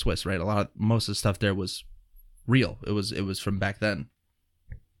Tinker Swiss, right? Most of the stuff there was real. It was from back then.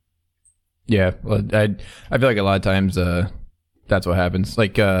 Yeah, well, I feel like a lot of times that's what happens.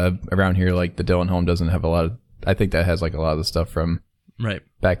 Like around here, like the Dillon home doesn't have a lot of. I think that has like a lot of the stuff from right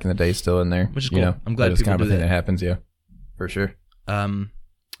back in the day still in there, which is cool. You know, I'm glad it's people kind of do a thing that. happens. Yeah, for sure.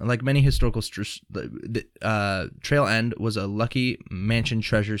 Like many historical Trail End was a lucky mansion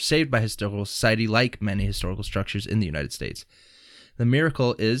treasure saved by historical society, like many historical structures in the United States. The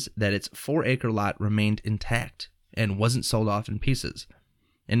miracle is that its 4-acre lot remained intact and wasn't sold off in pieces.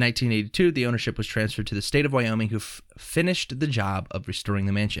 In 1982, the ownership was transferred to the state of Wyoming, who finished the job of restoring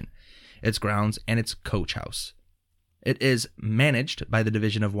the mansion, its grounds, and its coach house. It is managed by the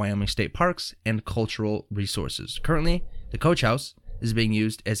Division of Wyoming State Parks and Cultural Resources. Currently, the coach house is being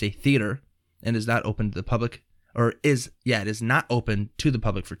used as a theater and is not open to the public, it is not open to the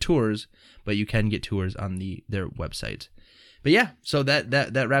public for tours, but you can get tours on their website. But yeah, so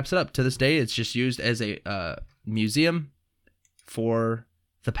that wraps it up. To this day, it's just used as a museum for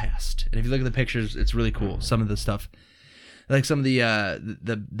the past. And if you look at the pictures, it's really cool. Some of the stuff, like some of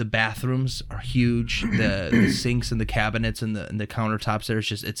the bathrooms are huge. The sinks and the cabinets and the countertops there,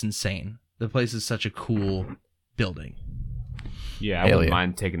 it's insane. The place is such a cool building. Yeah, I wouldn't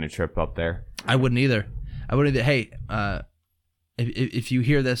mind taking a trip up there. I wouldn't either. Hey, if you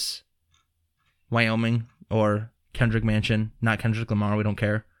hear this, Wyoming or Kendrick Mansion, not Kendrick Lamar, we don't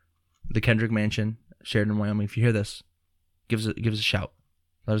care. The Kendrick Mansion, Sheridan, Wyoming. If you hear this, give us a shout.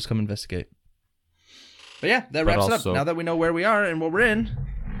 Let us come investigate. But yeah, that wraps it up. Now that we know where we are and what we're in,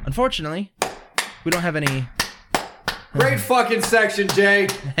 unfortunately, we don't have any. Great fucking section, Jay.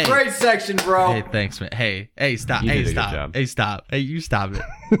 Hey. Great section, bro. Hey, thanks, man. Hey, stop. Hey, stop. Hey, stop. Hey, you stop it.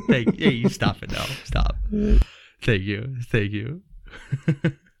 Hey, you stop it now. Stop. Thank you.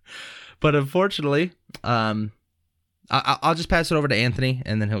 But unfortunately, I'll just pass it over to Anthony,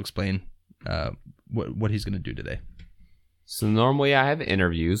 and then he'll explain what he's going to do today. So normally I have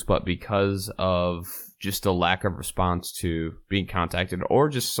interviews, but because of just a lack of response to being contacted, or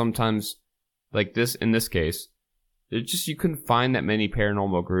just sometimes, like this in this case, you couldn't find that many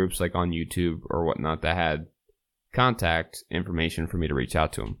paranormal groups like on YouTube or whatnot that had contact information for me to reach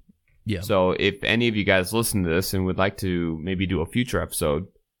out to them. Yeah. So if any of you guys listen to this and would like to maybe do a future episode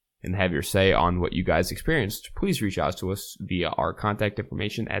and have your say on what you guys experienced, please reach out to us via our contact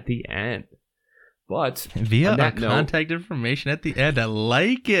information at the end. But via our contact information at the end, I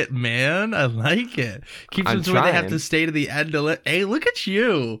like it, man. I like it. Keeps them to where they have to stay to the end to let. Hey, look at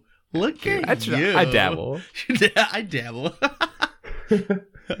you. Look at you. I dabble. I dabble.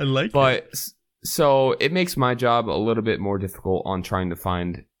 I like it. So it makes my job a little bit more difficult on trying to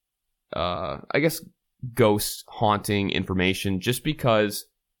find, I guess, ghost haunting information, just because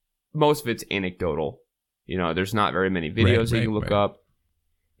most of it's anecdotal. You know, there's not very many videos you can look up.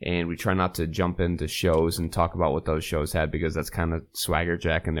 And we try not to jump into shows and talk about what those shows had, because that's kind of swagger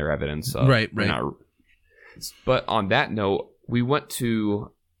jacking their evidence. Right. But on that note, we went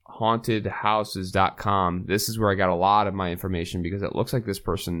to hauntedhouses.com. This is where I got a lot of my information, because it looks like this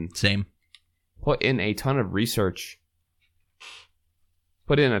person put in a ton of research.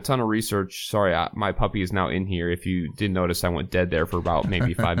 Sorry, my puppy is now in here. If you didn't notice, I went dead there for about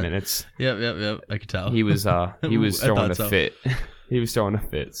maybe 5 minutes. Yep. I could tell. He was throwing a fit. He was throwing a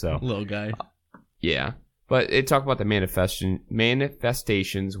fit, so. Little guy. Yeah. But it talked about the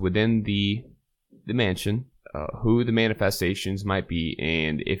manifestations within the mansion, who the manifestations might be,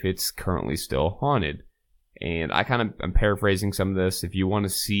 and if it's currently still haunted. And I'm paraphrasing some of this. If you want to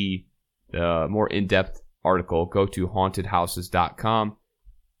see the more in-depth article, go to hauntedhouses.com.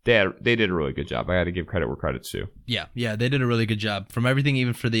 They did a really good job. I got to give credit where credit's due. Yeah, they did a really good job. From everything,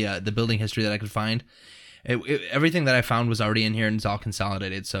 even for the building history that I could find. Everything that I found was already in here, and it's all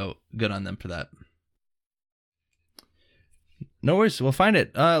consolidated, so good on them for that. No worries, we'll find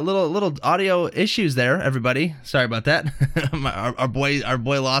it. Little audio issues there, everybody. Sorry about that. our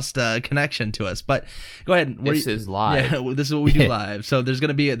boy lost connection to us, but go ahead. This is live. Yeah, this is what we do live. So there's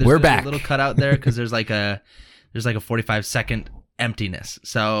gonna be a little cutout there because there's like a 45-second emptiness.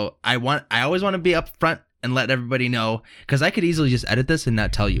 So I always want to be up front and let everybody know, because I could easily just edit this and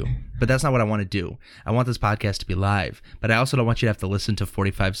not tell you, but that's not what I want to do. I want this podcast to be live, but I also don't want you to have to listen to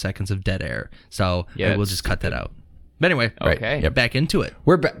 45 seconds of dead air. So we'll just cut that out. But anyway, okay. Back into it.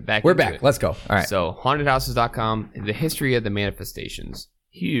 We're back. Let's go. All right. So hauntedhouses.com, the history of the manifestations.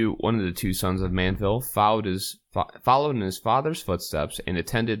 Hugh, one of the two sons of Manville, followed in his father's footsteps and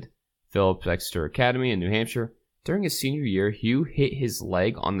attended Phillips Exeter Academy in New Hampshire. During his senior year, Hugh hit his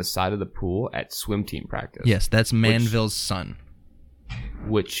leg on the side of the pool at swim team practice. Yes, that's Manville's son.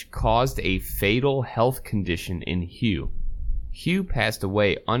 Which caused a fatal health condition in Hugh. Hugh passed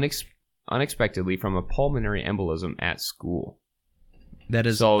away unexpectedly from a pulmonary embolism at school. That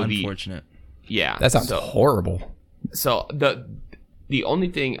is unfortunate. That sounds horrible. So the only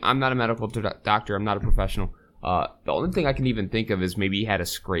thing, I'm not a medical doctor, I'm not a professional. The only thing I can even think of is maybe he had a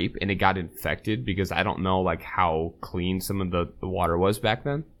scrape and it got infected, because I don't know like how clean some of the water was back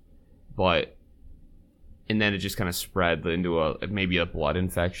then. But and then it just kind of spread into maybe a blood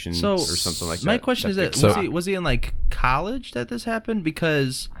infection or something like that. My question is that was he in like college that this happened?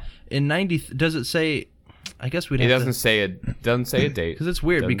 Because in 90, does it say? I guess we'd. It doesn't say a date because it's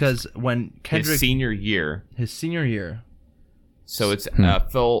weird because when Kendrick his senior year. So it's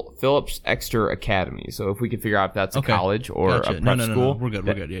Phillips Exeter Academy. So if we could figure out if that's a college or a prep school. No. We're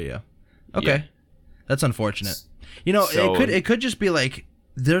good. Yeah. Okay. Yeah. That's unfortunate. It could just be like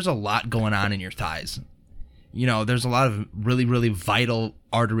there's a lot going on in your thighs. There's a lot of really, really vital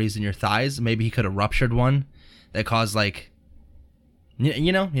arteries in your thighs. Maybe he could have ruptured one that caused like,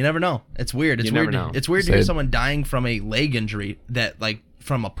 you never know. It's weird. It's weird. It's weird to hear someone dying from a leg injury that like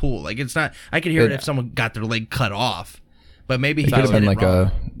from a pool. Like it's not. I could hear it if someone got their leg cut off. But maybe he could have been like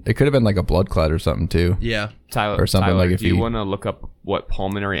it could have been like a blood clot or something too. Yeah, Tyler, or something like. If do you want to look up what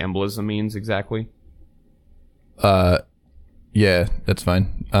pulmonary embolism means exactly? Yeah, that's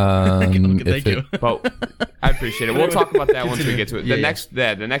fine. Thank you. Well, I appreciate it. We'll talk about that once we get to it.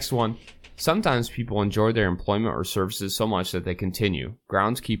 The next one. Sometimes people enjoy their employment or services so much that they continue.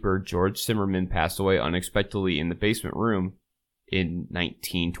 Groundskeeper George Zimmerman passed away unexpectedly in the basement room in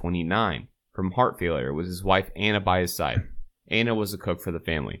 1929 from heart failure, with his wife Anna by his side. Anna was a cook for the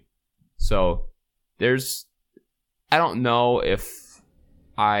family. So I don't know if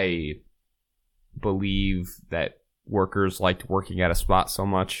I believe that workers liked working at a spot so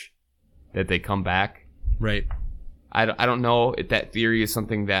much that they come back. Right. I don't know if that theory is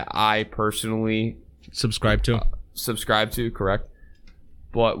something that I personally subscribe to, correct?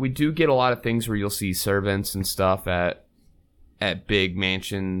 But we do get a lot of things where you'll see servants and stuff at big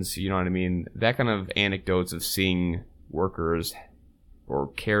mansions, you know what I mean? That kind of anecdotes of seeing workers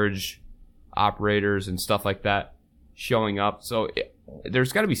or carriage operators and stuff like that showing up. So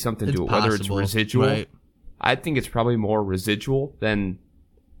there's got to be something to it, whether it's residual. Right. I think it's probably more residual than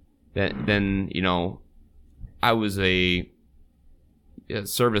I was a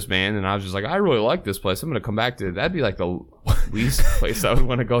serviceman and I was just like, I really like this place. I'm going to come back to it. That'd be like the least place I would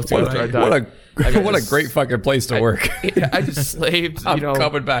want to go to after I die. What a great fucking place to work. I just slaved, I'm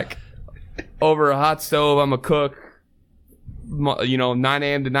coming back. Over a hot stove. I'm a cook, 9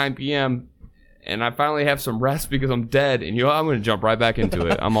 a.m. to 9 p.m. And I finally have some rest because I'm dead. And I'm going to jump right back into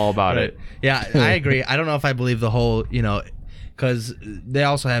it. I'm all about it. Yeah, I agree. I don't know if I believe the whole, because they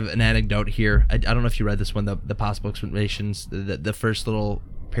also have an anecdote here. I don't know if you read this one, the possible explanations, the first little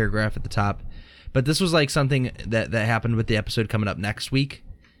paragraph at the top. But this was like something that happened with the episode coming up next week.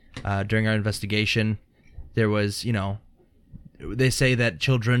 During our investigation, there was, they say that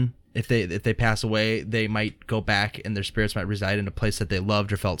children, if they pass away, they might go back and their spirits might reside in a place that they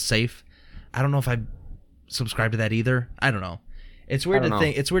loved or felt safe. I don't know if I subscribe to that either. I don't know. It's weird to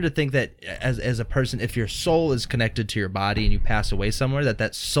think. It's weird to think that as a person, if your soul is connected to your body and you pass away somewhere,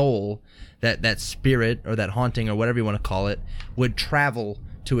 that soul, that spirit or that haunting or whatever you want to call it, would travel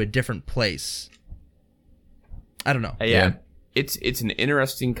to a different place. I don't know. Yeah. It's an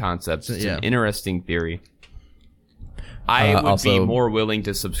interesting concept. It's an interesting theory. I would be more willing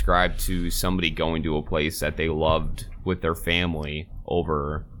to subscribe to somebody going to a place that they loved with their family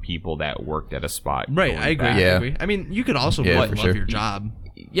over people that worked at a spot. Right, I agree. I agree. I mean, you could also love your job.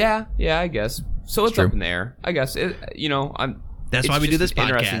 Yeah, I guess. So it's up in the air. I guess that's why we do this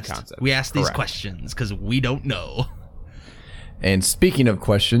podcast. We ask these questions because we don't know. And speaking of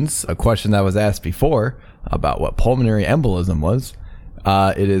questions, a question that was asked before about what pulmonary embolism was,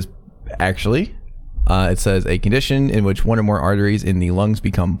 it is actually, it says a condition in which one or more arteries in the lungs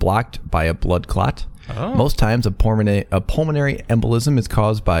become blocked by a blood clot. Oh. Most times, a pulmonary embolism is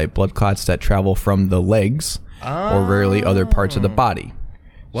caused by blood clots that travel from the legs or rarely other parts of the body.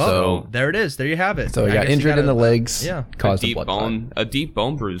 Well, there it is. There you have it. So he got injured in the legs. Yeah, caused a blood clot. A deep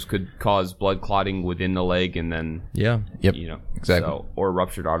bone bruise could cause blood clotting within the leg, and then exactly. So, or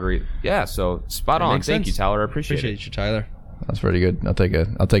ruptured artery. Yeah. So spot on. Thank you, Tyler. I appreciate you, Tyler. That's pretty good. I'll take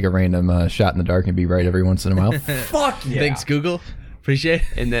a random shot in the dark and be right every once in a while. Fuck yeah. Thanks, Google. Appreciate it.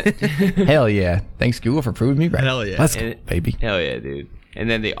 And then, hell yeah. Thanks, Google, for proving me right. Hell yeah. Let's go, baby. Hell yeah, dude. And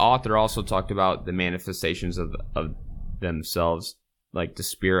then the author also talked about the manifestations of themselves, like the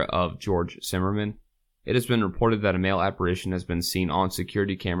spirit of George Zimmerman. It has been reported that a male apparition has been seen on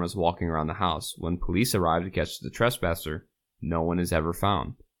security cameras walking around the house. When police arrive to catch the trespasser, no one is ever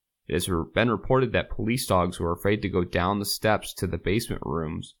found. It has been reported that police dogs were afraid to go down the steps to the basement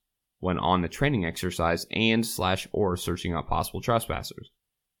rooms when on the training exercise or searching out possible trespassers,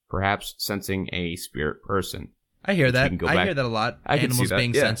 perhaps sensing a spirit person. I hear that. I hear that a lot. Animals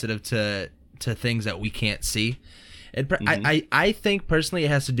being sensitive to things that we can't see. I think personally it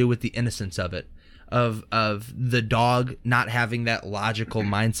has to do with the innocence of it, of the dog not having that logical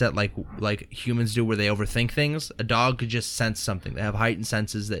mindset like humans do, where they overthink things. A dog could just sense something. They have heightened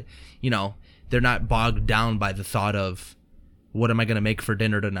senses that, they're not bogged down by the thought of what am I going to make for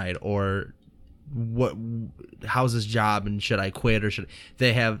dinner tonight, or how's this job, and should I quit, or should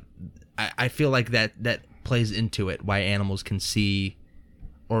they have. I feel like that plays into it, why animals can see,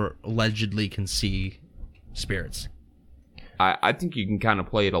 or allegedly can see, spirits. I think you can kind of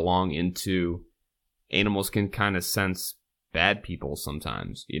play it along into animals can kind of sense bad people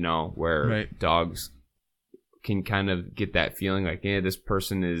sometimes, where dogs can kind of get that feeling like, this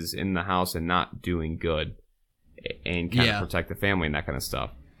person is in the house and not doing good, and kind of protect the family and that kind of stuff.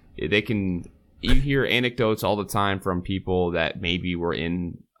 You hear anecdotes all the time from people that maybe were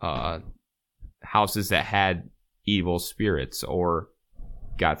in houses that had evil spirits, or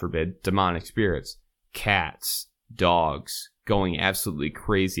God forbid demonic spirits, cats, dogs going absolutely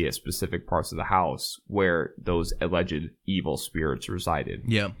crazy at specific parts of the house where those alleged evil spirits resided.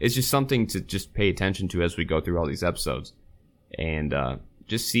 It's just something to just pay attention to as we go through all these episodes, and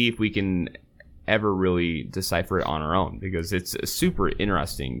just see if we can ever really decipher it on our own, because it's a super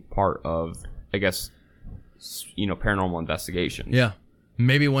interesting part of, I guess, paranormal investigation.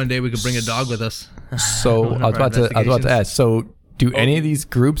 Maybe one day we could bring a dog with us. So I was about to ask. So do any of these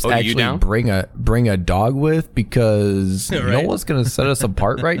groups actually bring a dog with? Because you know what's going to set us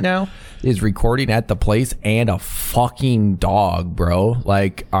apart right now is recording at the place and a fucking dog, bro.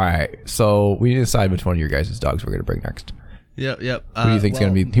 Like, all right. So we need to decide which one of your guys' dogs we're going to bring next. Yep. Who do you think's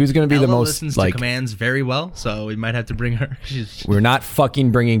going to be? Who's going to be Ella the most listens to commands very well, so we might have to bring her. We're not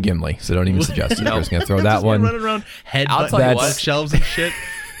fucking bringing Gimli, so don't even suggest it. We're just going to throw that one. Running around headbutting bookshelves and shit.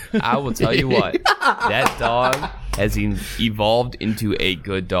 I will tell you what, that dog has evolved into a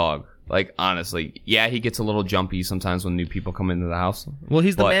good dog. Like, honestly, he gets a little jumpy sometimes when new people come into the house. Well,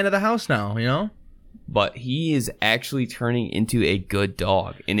 he's the man of the house now, But he is actually turning into a good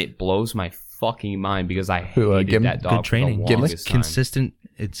dog, and it blows my fucking mind, because I hated that dog. Good training. Gimli?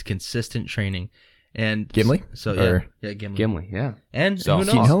 It's consistent training. And Gimli? So Gimli. Gimli, yeah. And so, who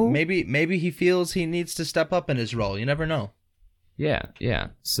knows? Maybe he feels he needs to step up in his role. You never know. Yeah.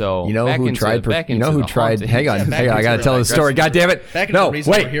 So who tried? Hang on. I gotta tell the story. God damn it! Back into the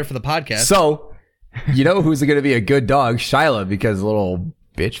reason we're here for the podcast. So, who's going to be a good dog? Shyla, because a little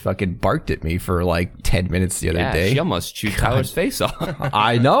bitch fucking barked at me for like 10 minutes the other day. She almost chewed Tyler's face off.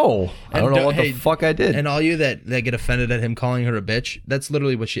 I know. I don't know what the fuck I did. And all you that get offended at him calling her a bitch, that's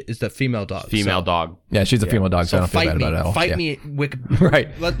literally what she is. The female dog. Dog. Yeah, she's a female dog, so I don't feel bad about it at all. Fight me, right.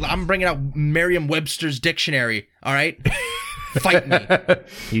 I'm bringing out Merriam-Webster's dictionary. All right. Fight me.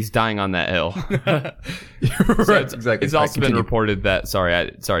 He's dying on that hill. Right, exactly. It's also been reported that.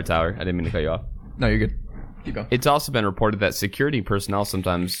 Sorry, Tyler. I didn't mean to cut you off. No, you're good. Keep going. It's also been reported that security personnel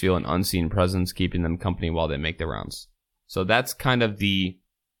sometimes feel an unseen presence keeping them company while they make their rounds. So that's kind of the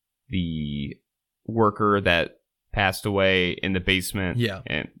worker that passed away in the basement.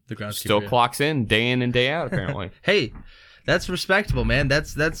 And the groundskeeper still clocks in and day out. Apparently. Hey. That's respectable, man.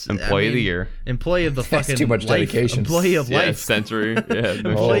 That's employee of the year, employee of the fucking that's too much dedication. Employee of life, century,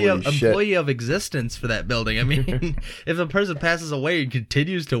 employee of existence for that building. I mean, if a person passes away and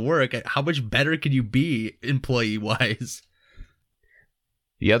continues to work, how much better could you be employee wise?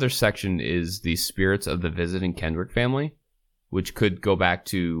 The other section is the spirits of the visiting Kendrick family, which could go back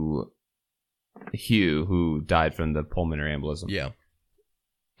to Hugh, who died from the pulmonary embolism. Yeah.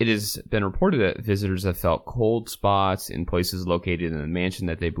 It has been reported that visitors have felt cold spots in places located in the mansion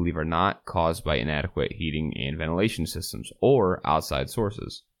that they believe are not caused by inadequate heating and ventilation systems or outside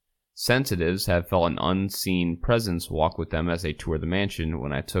sources. Sensitives have felt an unseen presence walk with them as they tour the mansion.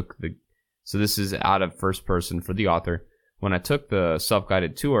 So this is out of first person for the author. When I took the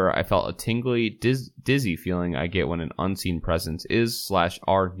self-guided tour, I felt a tingly, dizzy feeling I get when an unseen presence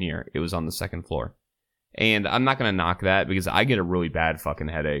is/are near. It was on the second floor. And I'm not going to knock that, because I get a really bad fucking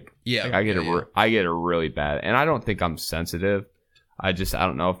headache. Yeah. I get a really bad, and I don't think I'm sensitive. I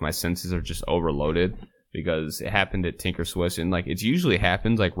don't know if my senses are just overloaded, because it happened at Tinker Swiss, and it usually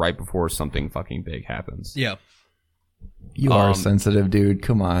happens right before something fucking big happens. Yeah. You are sensitive, dude.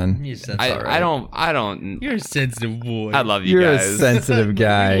 Come on. I don't. You're a sensitive boy. I love you You're guys. a sensitive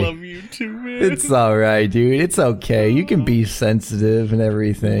guy. I love you too, man. It's all right, dude. It's okay. You can be sensitive and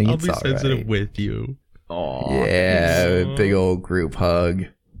everything. I'll it's be all sensitive right. with you. Aww. Yeah, big old group hug.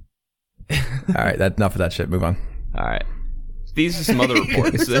 All right, that's enough of that shit. Move on. All right. These are some other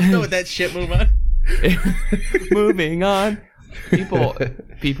reports. With that shit, move on. Moving on.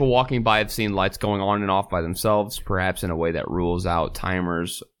 People walking by have seen lights going on and off by themselves, perhaps in a way that rules out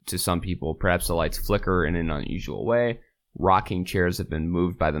timers to some people. Perhaps the lights flicker in an unusual way. Rocking chairs have been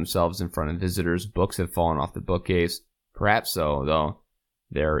moved by themselves in front of visitors. Books have fallen off the bookcase. Perhaps so, though.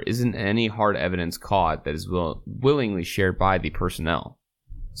 There isn't any hard evidence caught that is willingly shared by the personnel.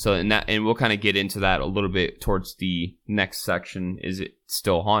 So, and we'll kind of get into that a little bit towards the next section. Is it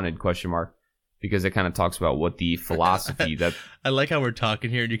still haunted? ? Because it kind of talks about what the philosophy that. I like how we're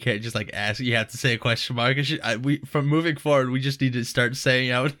talking here, and you can't just like ask. You have to say a question mark. From moving forward, we just need to start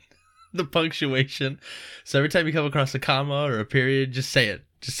saying out the punctuation. So every time you come across a comma or a period, just say it.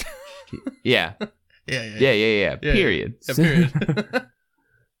 Just yeah. Yeah. Period. Yeah, period.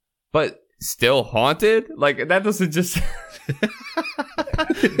 But still haunted? Like, that doesn't just...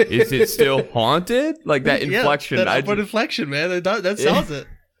 Is it still haunted? Like, that inflection. That upward inflection, man. That sells it.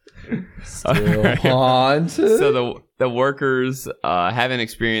 Still haunted? So the workers haven't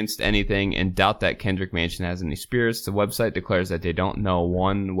experienced anything and doubt that Kendrick Mansion has any spirits. The website declares that they don't know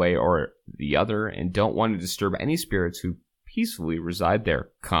one way or the other and don't want to disturb any spirits who peacefully reside there,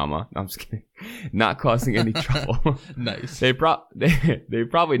 comma. No, I'm just kidding. Not causing any trouble. Nice. They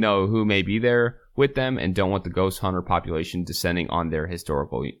probably know who may be there with them and don't want the ghost hunter population descending on their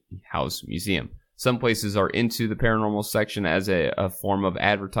historical house museum. Some places are into the paranormal section as a form of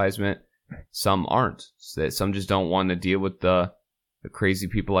advertisement. Some aren't. Some just don't want to deal with the crazy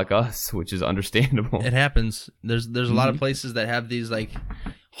people like us, which is understandable. It happens. There's a lot of places that have these like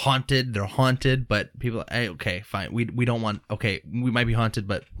haunted. They're haunted, but people, hey, okay, fine. We don't want. Okay, we might be haunted,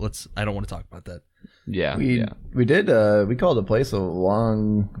 but I don't want to talk about that. Yeah, we did. We called a place I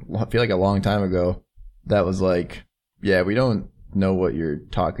feel like a long time ago. That was like, yeah, we don't know what you're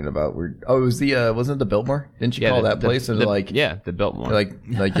talking about. It was wasn't it the Biltmore? Didn't you call that place? And the Biltmore. Like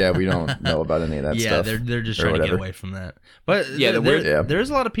yeah, we don't know about any of that stuff. Yeah, they're just trying to get away from that. But there's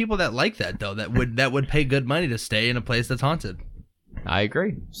a lot of people that like that though. That would pay good money to stay in a place that's haunted. I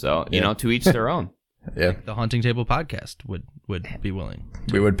agree. So to each their own. Yeah, like the Haunting Table podcast would be willing.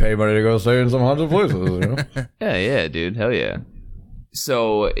 We would pay money to go stay in some haunted places. You know? Yeah, dude, hell yeah.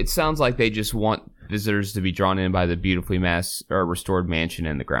 So it sounds like they just want visitors to be drawn in by the beautifully restored mansion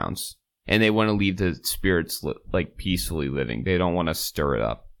and the grounds, and they want to leave the spirits like peacefully living. They don't want to stir it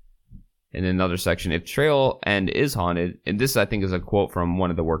up. In another section, if Trail End is haunted, and this I think is a quote from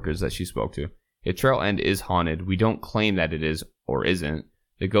one of the workers that she spoke to. If Trail End is haunted, we don't claim that it is or isn't.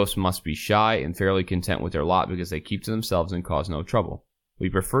 The ghosts must be shy and fairly content with their lot because they keep to themselves and cause no trouble. We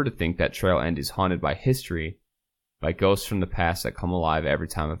prefer to think that Trail End is haunted by history, by ghosts from the past that come alive every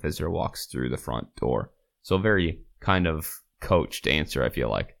time a visitor walks through the front door. So a very kind of coached answer, I feel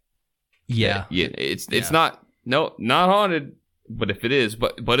like. Yeah. It's not haunted, but if it is,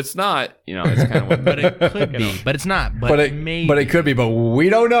 but it's not, it's kind of what. But it could be, but it's not. But it could be, but we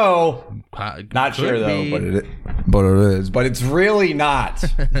don't know. Not sure though, but it is. But it's really not.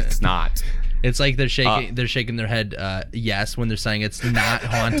 It's not. It's like they're shaking their head yes when they're saying it's not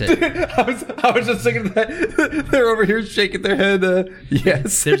haunted. I was just thinking that they're over here shaking their head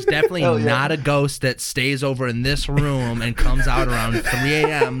yes. There's definitely not a ghost that stays over in this room and comes out around 3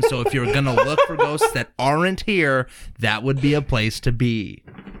 a.m. So if you're going to look for ghosts that aren't here, that would be a place to be.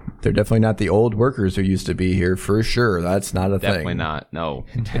 They're definitely not the old workers who used to be here for sure. That's not a thing. Definitely not. No.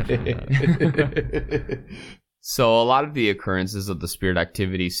 Definitely not. So a lot of the occurrences of the spirit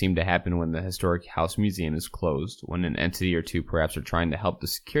activity seem to happen when the historic house museum is closed, when an entity or two perhaps are trying to help the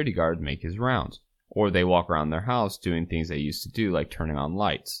security guard make his rounds, or they walk around their house doing things they used to do, like turning on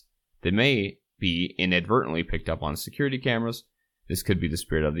lights. They may be inadvertently picked up on security cameras. This could be the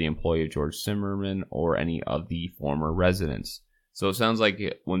spirit of the employee of George Zimmerman or any of the former residents. So it sounds like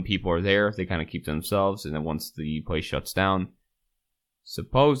when people are there, they kind of keep to themselves, and then once the place shuts down,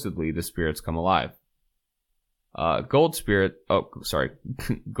 supposedly the spirits come alive. Gold spirits, the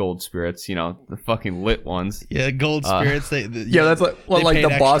fucking lit ones. Yeah, gold spirits. That's like the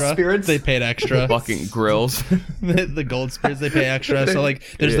extra. Boss spirits. They paid extra. Fucking grills. the gold spirits, they pay extra. So like,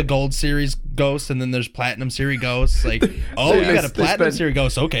 there's the gold series ghosts, and then there's platinum series ghosts. Like, you got a platinum series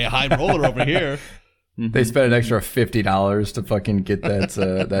ghost. Okay, a high roller over here. They spent an extra $50 to fucking get that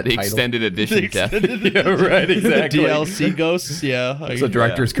the title. Extended edition. Yeah, right. Exactly. DLC ghosts. Yeah, it's a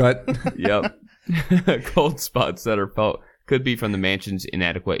director's cut. Yep. Cold spots that are felt could be from the mansion's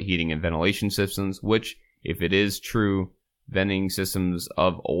inadequate heating and ventilation systems, which, if it is true, venting systems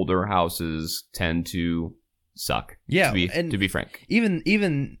of older houses tend to suck. Yeah, to be frank.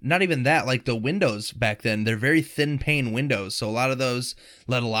 Even not even that, like the windows back then, they're very thin pane windows, so a lot of those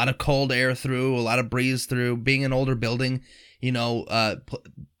let a lot of cold air through, a lot of breeze through. Being an older building,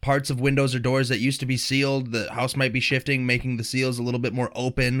 parts of windows or doors that used to be sealed, the house might be shifting, making the seals a little bit more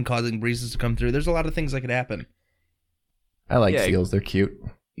open, causing breezes to come through. There's a lot of things that could happen. I like seals. They're cute.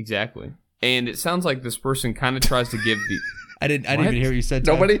 Exactly. And it sounds like this person kind of tries to give the... I didn't even hear what you said.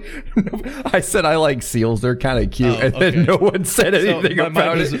 Nobody. I said I like seals. They're kind of cute, and then no one said anything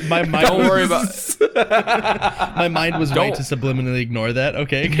about it. My mind Don't worry about. My mind was right to subliminally ignore that.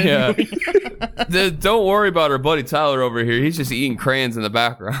 Okay. Yeah. Don't worry about our buddy Tyler over here. He's just eating crayons in the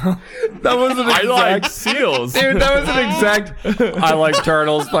background. That wasn't exact. I like seals, dude. That was an exact. I like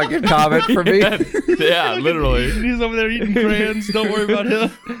turtles. Fucking comment for me. Yeah, literally. He's over there eating crayons. Don't worry about him.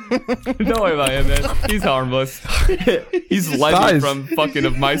 Don't worry about him, man. He's harmless. He's Lenny from fucking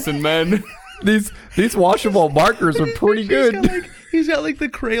Of Mice and Men. These washable markers are pretty good. He's got like the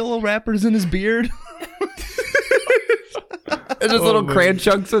Crayola wrappers in his beard. And there's little crayon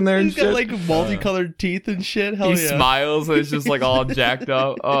chunks in there and shit. He's got like multicolored teeth and shit. Hell he smiles and it's just like all jacked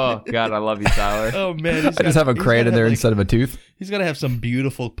up. Oh god, I love you, Tyler. Oh man, I just have a crayon in there instead of a tooth. He's gotta have some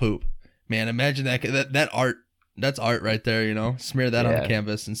beautiful poop. Man, imagine that art. That's art right there, you know? Smear that on the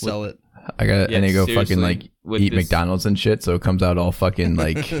canvas and sell it. I go fucking like eat McDonald's and shit, so it comes out all fucking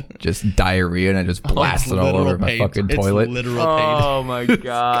like just diarrhea, and I just blast it all over my fucking toilet. It's literal paint. Oh my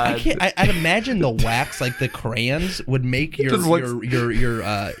god! I'd imagine the wax, like the crayons, would make your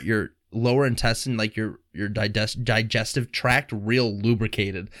lower intestine, like your digestive tract, real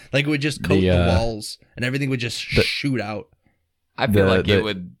lubricated. Like it would just coat the walls, and everything would just shoot out. I feel like it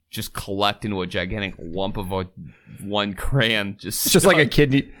would just collect into a gigantic lump of one crayon. It's just like a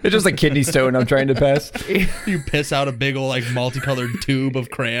kidney. It's just a kidney stone I'm trying to pass. You piss out a big old like multicolored tube of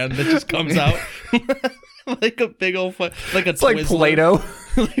crayon that just comes out like a big old like a. It's like Play-Doh.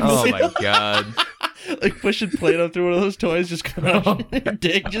 Oh my god! Like pushing Play-Doh through one of those toys, just come out. Your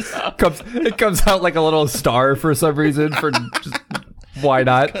dick just comes out like a little star for some reason. For just. Why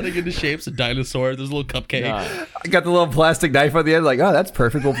not? Cutting into shapes of dinosaur. There's a little cupcake. I got the little plastic knife on the end. Like, oh, that's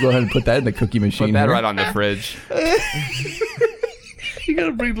perfect. We'll go ahead and put that in the cookie machine. Put that right on the fridge. You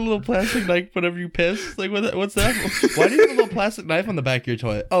gotta bring the little plastic knife whenever you piss. Like, what's that? Why do you have a little plastic knife on the back of your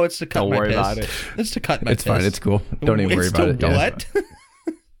toilet? Oh, it's to cut my piss. Don't worry about it. It's to cut my piss. It's fine. It's cool. Don't even worry about it. What?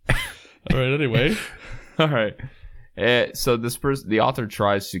 All right. Anyway. All right. So this person, the author,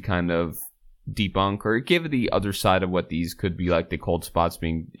 tries to kind of debunk or give the other side of what these could be, like the cold spots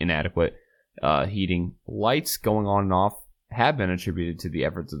being inadequate heating. Lights going on and off have been attributed to the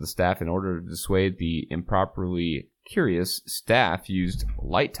efforts of the staff. In order to dissuade the improperly curious, staff used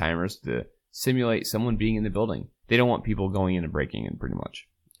light timers to simulate someone being in the building. They don't want people going in and breaking in, pretty much.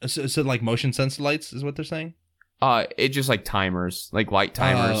 So like motion sensor lights is what they're saying? It just like timers, like light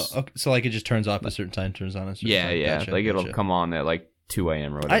timers. Okay. So like it just turns off at a certain time, turns on at a certain time. Yeah. Gotcha, like it'll come on at like 2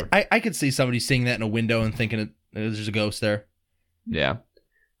 a.m. or whatever. I could see somebody seeing that in a window and thinking there's a ghost there. Yeah.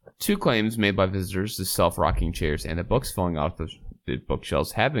 2 claims made by visitors to self-rocking chairs and the books falling off the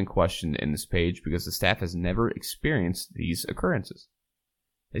bookshelves have been questioned in this page because the staff has never experienced these occurrences.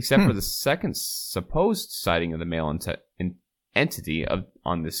 Except for the second supposed sighting of the male entity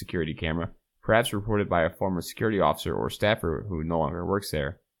on the security camera, perhaps reported by a former security officer or staffer who no longer works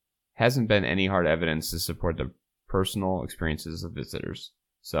there, hasn't been any hard evidence to support the personal experiences of visitors.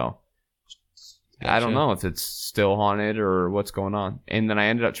 So gotcha. I don't know if it's still haunted or what's going on. And then I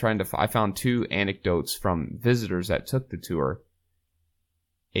ended up I found 2 anecdotes from visitors that took the tour,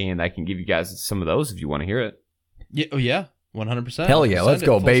 and I can give you guys some of those if you want to hear it. Yeah, oh yeah, 100%. Hell yeah, let's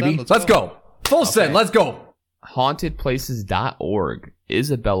go, baby. Let's go. Full send, let's go. Hauntedplaces.org.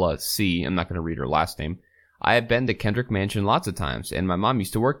 Isabella C. I'm not going to read her last name. I have been to Kendrick Mansion lots of times, and my mom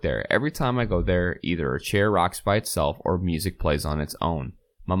used to work there. Every time I go there, either a chair rocks by itself or music plays on its own.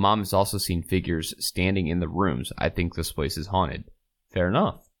 My mom has also seen figures standing in the rooms. I think this place is haunted. Fair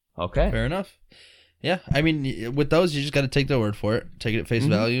enough. Okay. Fair enough. Yeah, I mean, with those, you just got to take their word for it. Take it at face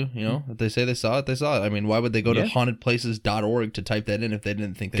value. You know, if they say they saw it, they saw it. I mean, why would they go to hauntedplaces.org to type that in if they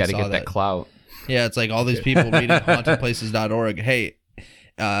didn't think they saw that? Got to get that clout. Yeah, it's like all these people reading hauntedplaces.org. Hey,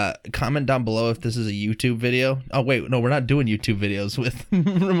 comment down below if this is a YouTube video. Oh, wait, no, we're not doing YouTube videos with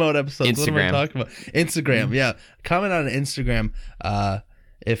remote episodes. Instagram. What am I talking about? Instagram, yeah. Comment on Instagram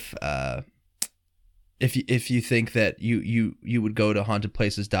if you think that you would go to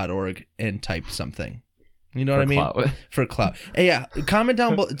hauntedplaces.org and type something. You know what I mean? Clout. For clout. Hey, yeah, comment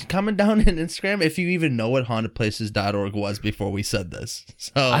down in Instagram if you even know what hauntedplaces.org was before we said this.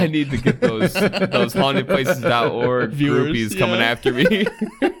 So I need to get those hauntedplaces.org groupies coming after me.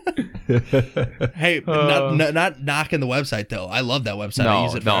 Hey, not knocking the website though. I love that website. I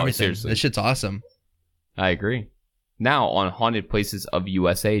use it for everything. Seriously. This shit's awesome. I agree. Now on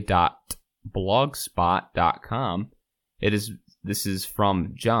hauntedplacesofusa.blogspot.com, this is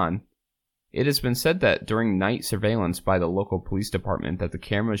from John. It has been said that during night surveillance by the local police department that the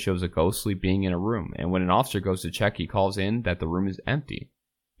camera shows a ghostly being in a room, and when an officer goes to check, he calls in that the room is empty.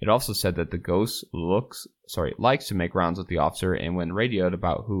 It also said that the ghost likes to make rounds with the officer, and when radioed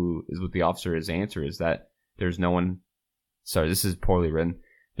about who is with the officer, his answer is that there's no one. Sorry, this is poorly written.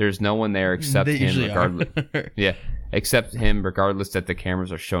 There's no one there except him, regardless. Yeah, except him, regardless that the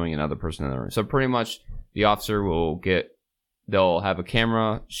cameras are showing another person in the room. So pretty much, the officer they'll have a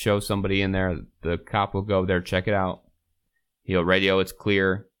camera show somebody in there. The cop will go there, check it out. He'll radio, it's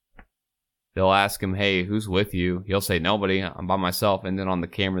clear. They'll ask him, hey, who's with you? He'll say, nobody, I'm by myself. And then on the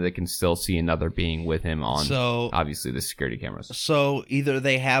camera, they can still see another being with him on, obviously, the security cameras. So either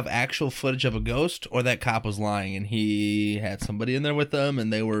they have actual footage of a ghost or that cop was lying and he had somebody in there with them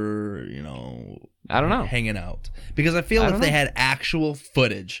and they were, I don't know, hanging out. Because I feel if they had actual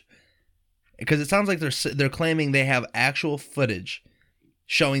footage, because it sounds like they're claiming they have actual footage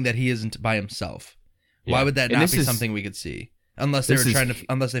showing that he isn't by himself. Yeah. Why would that not be something we could see? Unless they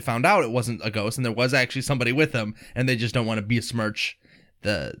found out it wasn't a ghost and there was actually somebody with them and they just don't want to besmirch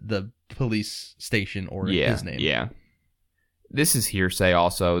the police station or his name. Yeah. This is hearsay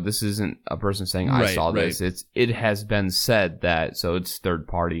also. This isn't a person saying I saw this. It has been said that, so it's third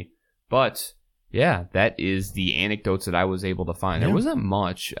party. But yeah, that is the anecdotes that I was able to find. There wasn't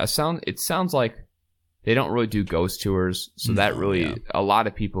much. It sounds like they don't really do ghost tours, so a lot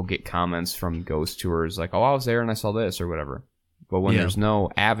of people get comments from ghost tours like, oh, I was there and I saw this or whatever. But when there's no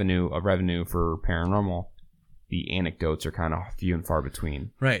avenue of revenue for paranormal, the anecdotes are kind of few and far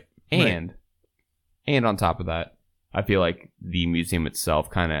between. Right. And on top of that, I feel like the museum itself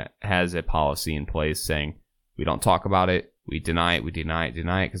kind of has a policy in place saying, we don't talk about it, we deny it,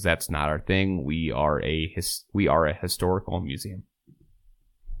 because that's not our thing. We are a historical museum.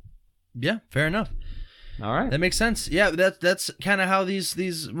 Yeah, fair enough. All right. That makes sense. Yeah, that's kind of how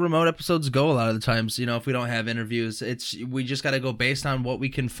these remote episodes go a lot of the times. If we don't have interviews, we just got to go based on what we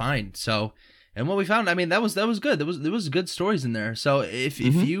can find. So, and what we found, I mean, that was good. There was good stories in there. So if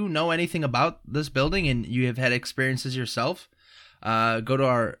you know anything about this building and you have had experiences yourself, go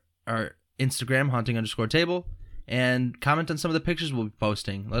to our Instagram, haunting_table, and comment on some of the pictures we'll be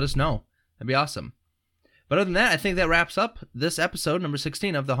posting. Let us know. That'd be awesome. But other than that, I think that wraps up this episode, number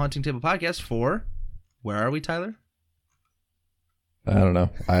 16 of the Haunting Table Podcast for... Where are we, Tyler? I don't know.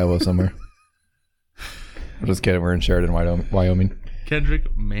 Iowa somewhere. I'm just kidding. We're in Sheridan, Wyoming.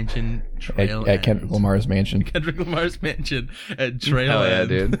 Kendrick Mansion Trail at Kendrick Lamar's mansion. Kendrick Lamar's mansion at Trail Hell yeah, End.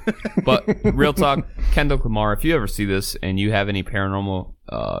 dude. But real talk, Kendrick Lamar, if you ever see this and you have any paranormal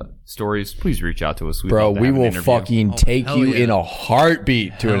stories, please reach out to us. Bro, we will fucking take you in a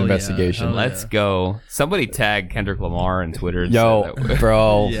heartbeat to an investigation. Let's go. Somebody tag Kendrick Lamar on Twitter. Yo,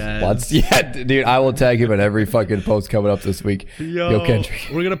 bro. Dude, I will tag him in every fucking post coming up this week. Yo Kendrick.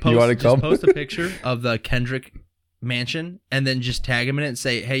 We're going to post a picture of the Kendrick Mansion and then just tag him in it and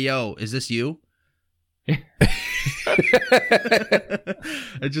say, hey, yo, is this you? And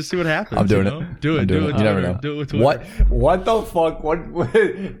just see what happens. I'm doing it. Do it. You never know. Do it with what the fuck? What?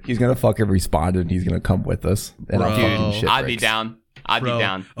 He's gonna fucking respond and he's gonna come with us. And I'd be down. I'd be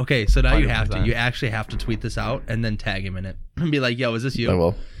down. Okay, so now 100%. You have to. You actually have to tweet this out and then tag him in it and be like, yo, is this you? I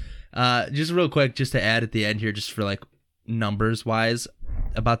will. Just real quick, just to add at the end here, just for like numbers wise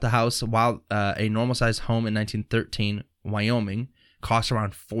about the house. While a normal sized home in 1913 Wyoming cost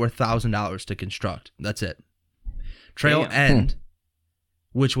around $4,000 to construct. That's it. Trail End,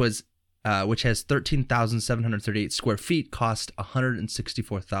 which has 13,738 square feet, cost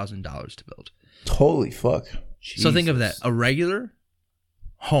 $164,000 to build. Holy fuck! Jesus. So think of that: a regular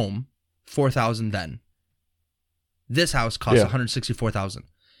home, $4,000 then. This house costs $164,000.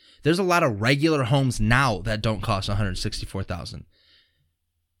 There's a lot of regular homes now that don't cost $164,000.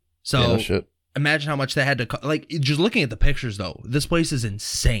 So imagine how much that had to cost. Like, just looking at the pictures, though, this place is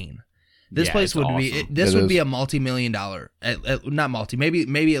insane. This place would be be a multi-million-dollar,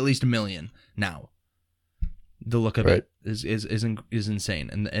 maybe at least $1 million now. The look of it is insane,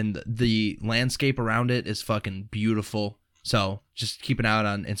 and the landscape around it is fucking beautiful. So just keep an eye out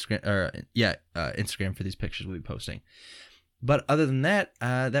on Instagram, Instagram for these pictures we'll be posting. But other than that,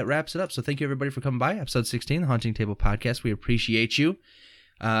 that wraps it up. So thank you everybody for coming by. Episode 16, the Haunting Table Podcast. We appreciate you.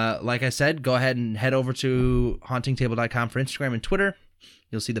 Like I said, go ahead and head over to hauntingtable.com for Instagram and Twitter.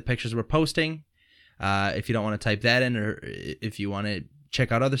 You'll see the pictures we're posting. If you don't want to type that in, or if you want to check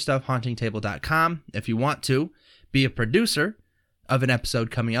out other stuff, hauntingtable.com. If you want to be a producer of an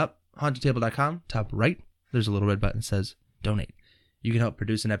episode coming up, hauntingtable.com, top right, there's a little red button that says donate. You can help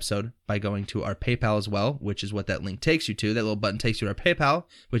produce an episode by going to our PayPal as well, which is what that link takes you to. That little button takes you to our PayPal,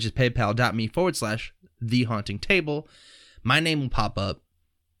 which is paypal.me/thehauntingtable. My name will pop up,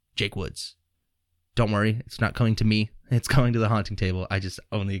 Jake Woods. Don't worry, it's not coming to me. It's going to the Haunting Table. I just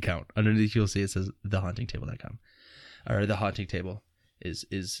own the account. Underneath you'll see it says thehauntingtable.com or the Haunting Table.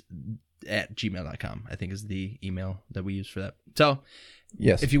 is at gmail.com, I think is the email that we use for that. So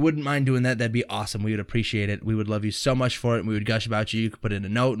Yes. if you wouldn't mind doing that, that'd be awesome. We would appreciate it. We would love you so much for it, and we would gush about you. You could put in a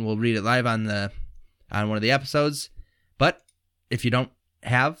note, and we'll read it live on one of the episodes. But if you don't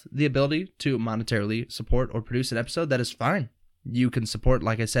have the ability to monetarily support or produce an episode, that is fine. You can support,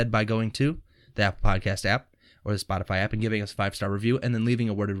 like I said, by going to the Apple Podcast app or the Spotify app and giving us a 5-star review and then leaving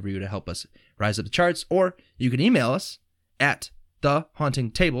a worded review to help us rise up the charts. Or you can email us at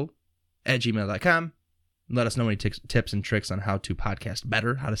thehauntingtable@gmail.com. Let us know any tips and tricks on how to podcast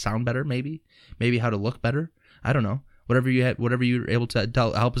better, how to sound better, maybe how to look better. I don't know. Whatever you're able to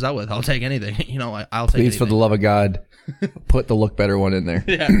help us out with, I'll take anything. I'll take anything. Please, for the love of God, put the look better one in there.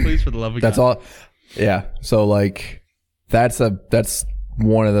 Yeah, please, for the love of God. That's all. Yeah. So like, that's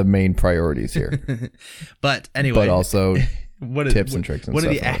one of the main priorities here. But anyway, but also tips and tricks and what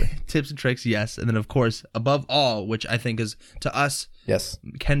stuff. What are the tips and tricks? Yes, and then of course, above all, which I think is to us, yes,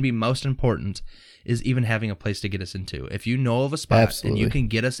 can be most important, is even having a place to get us into. If you know of a spot Absolutely. and you can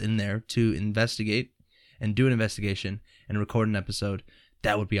get us in there to investigate and do an investigation and record an episode,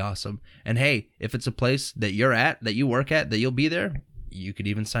 that would be awesome. And hey, if it's a place that you're at, that you work at, that you'll be there, you could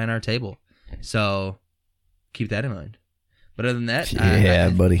even sign our table. So keep that in mind. But other than that,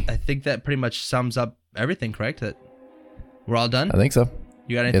 buddy, I think that pretty much sums up everything, correct? That we're all done? I think so.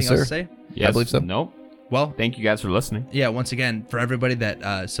 You got anything else to say? Yes, I believe so. Nope. Well, Thank you guys for listening. yeah, once again, for everybody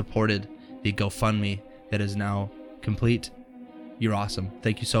that supported the GoFundMe that is now complete, you're awesome.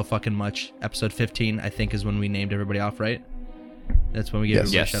 Thank you so fucking much. Episode 15, I think, is when we named everybody off, right? That's when we gave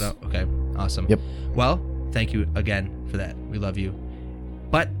everybody a shout out? Okay, awesome. Yep. Well, thank you again for that. We love you.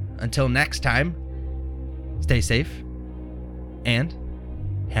 But until next time, stay safe and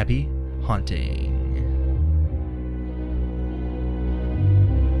happy haunting.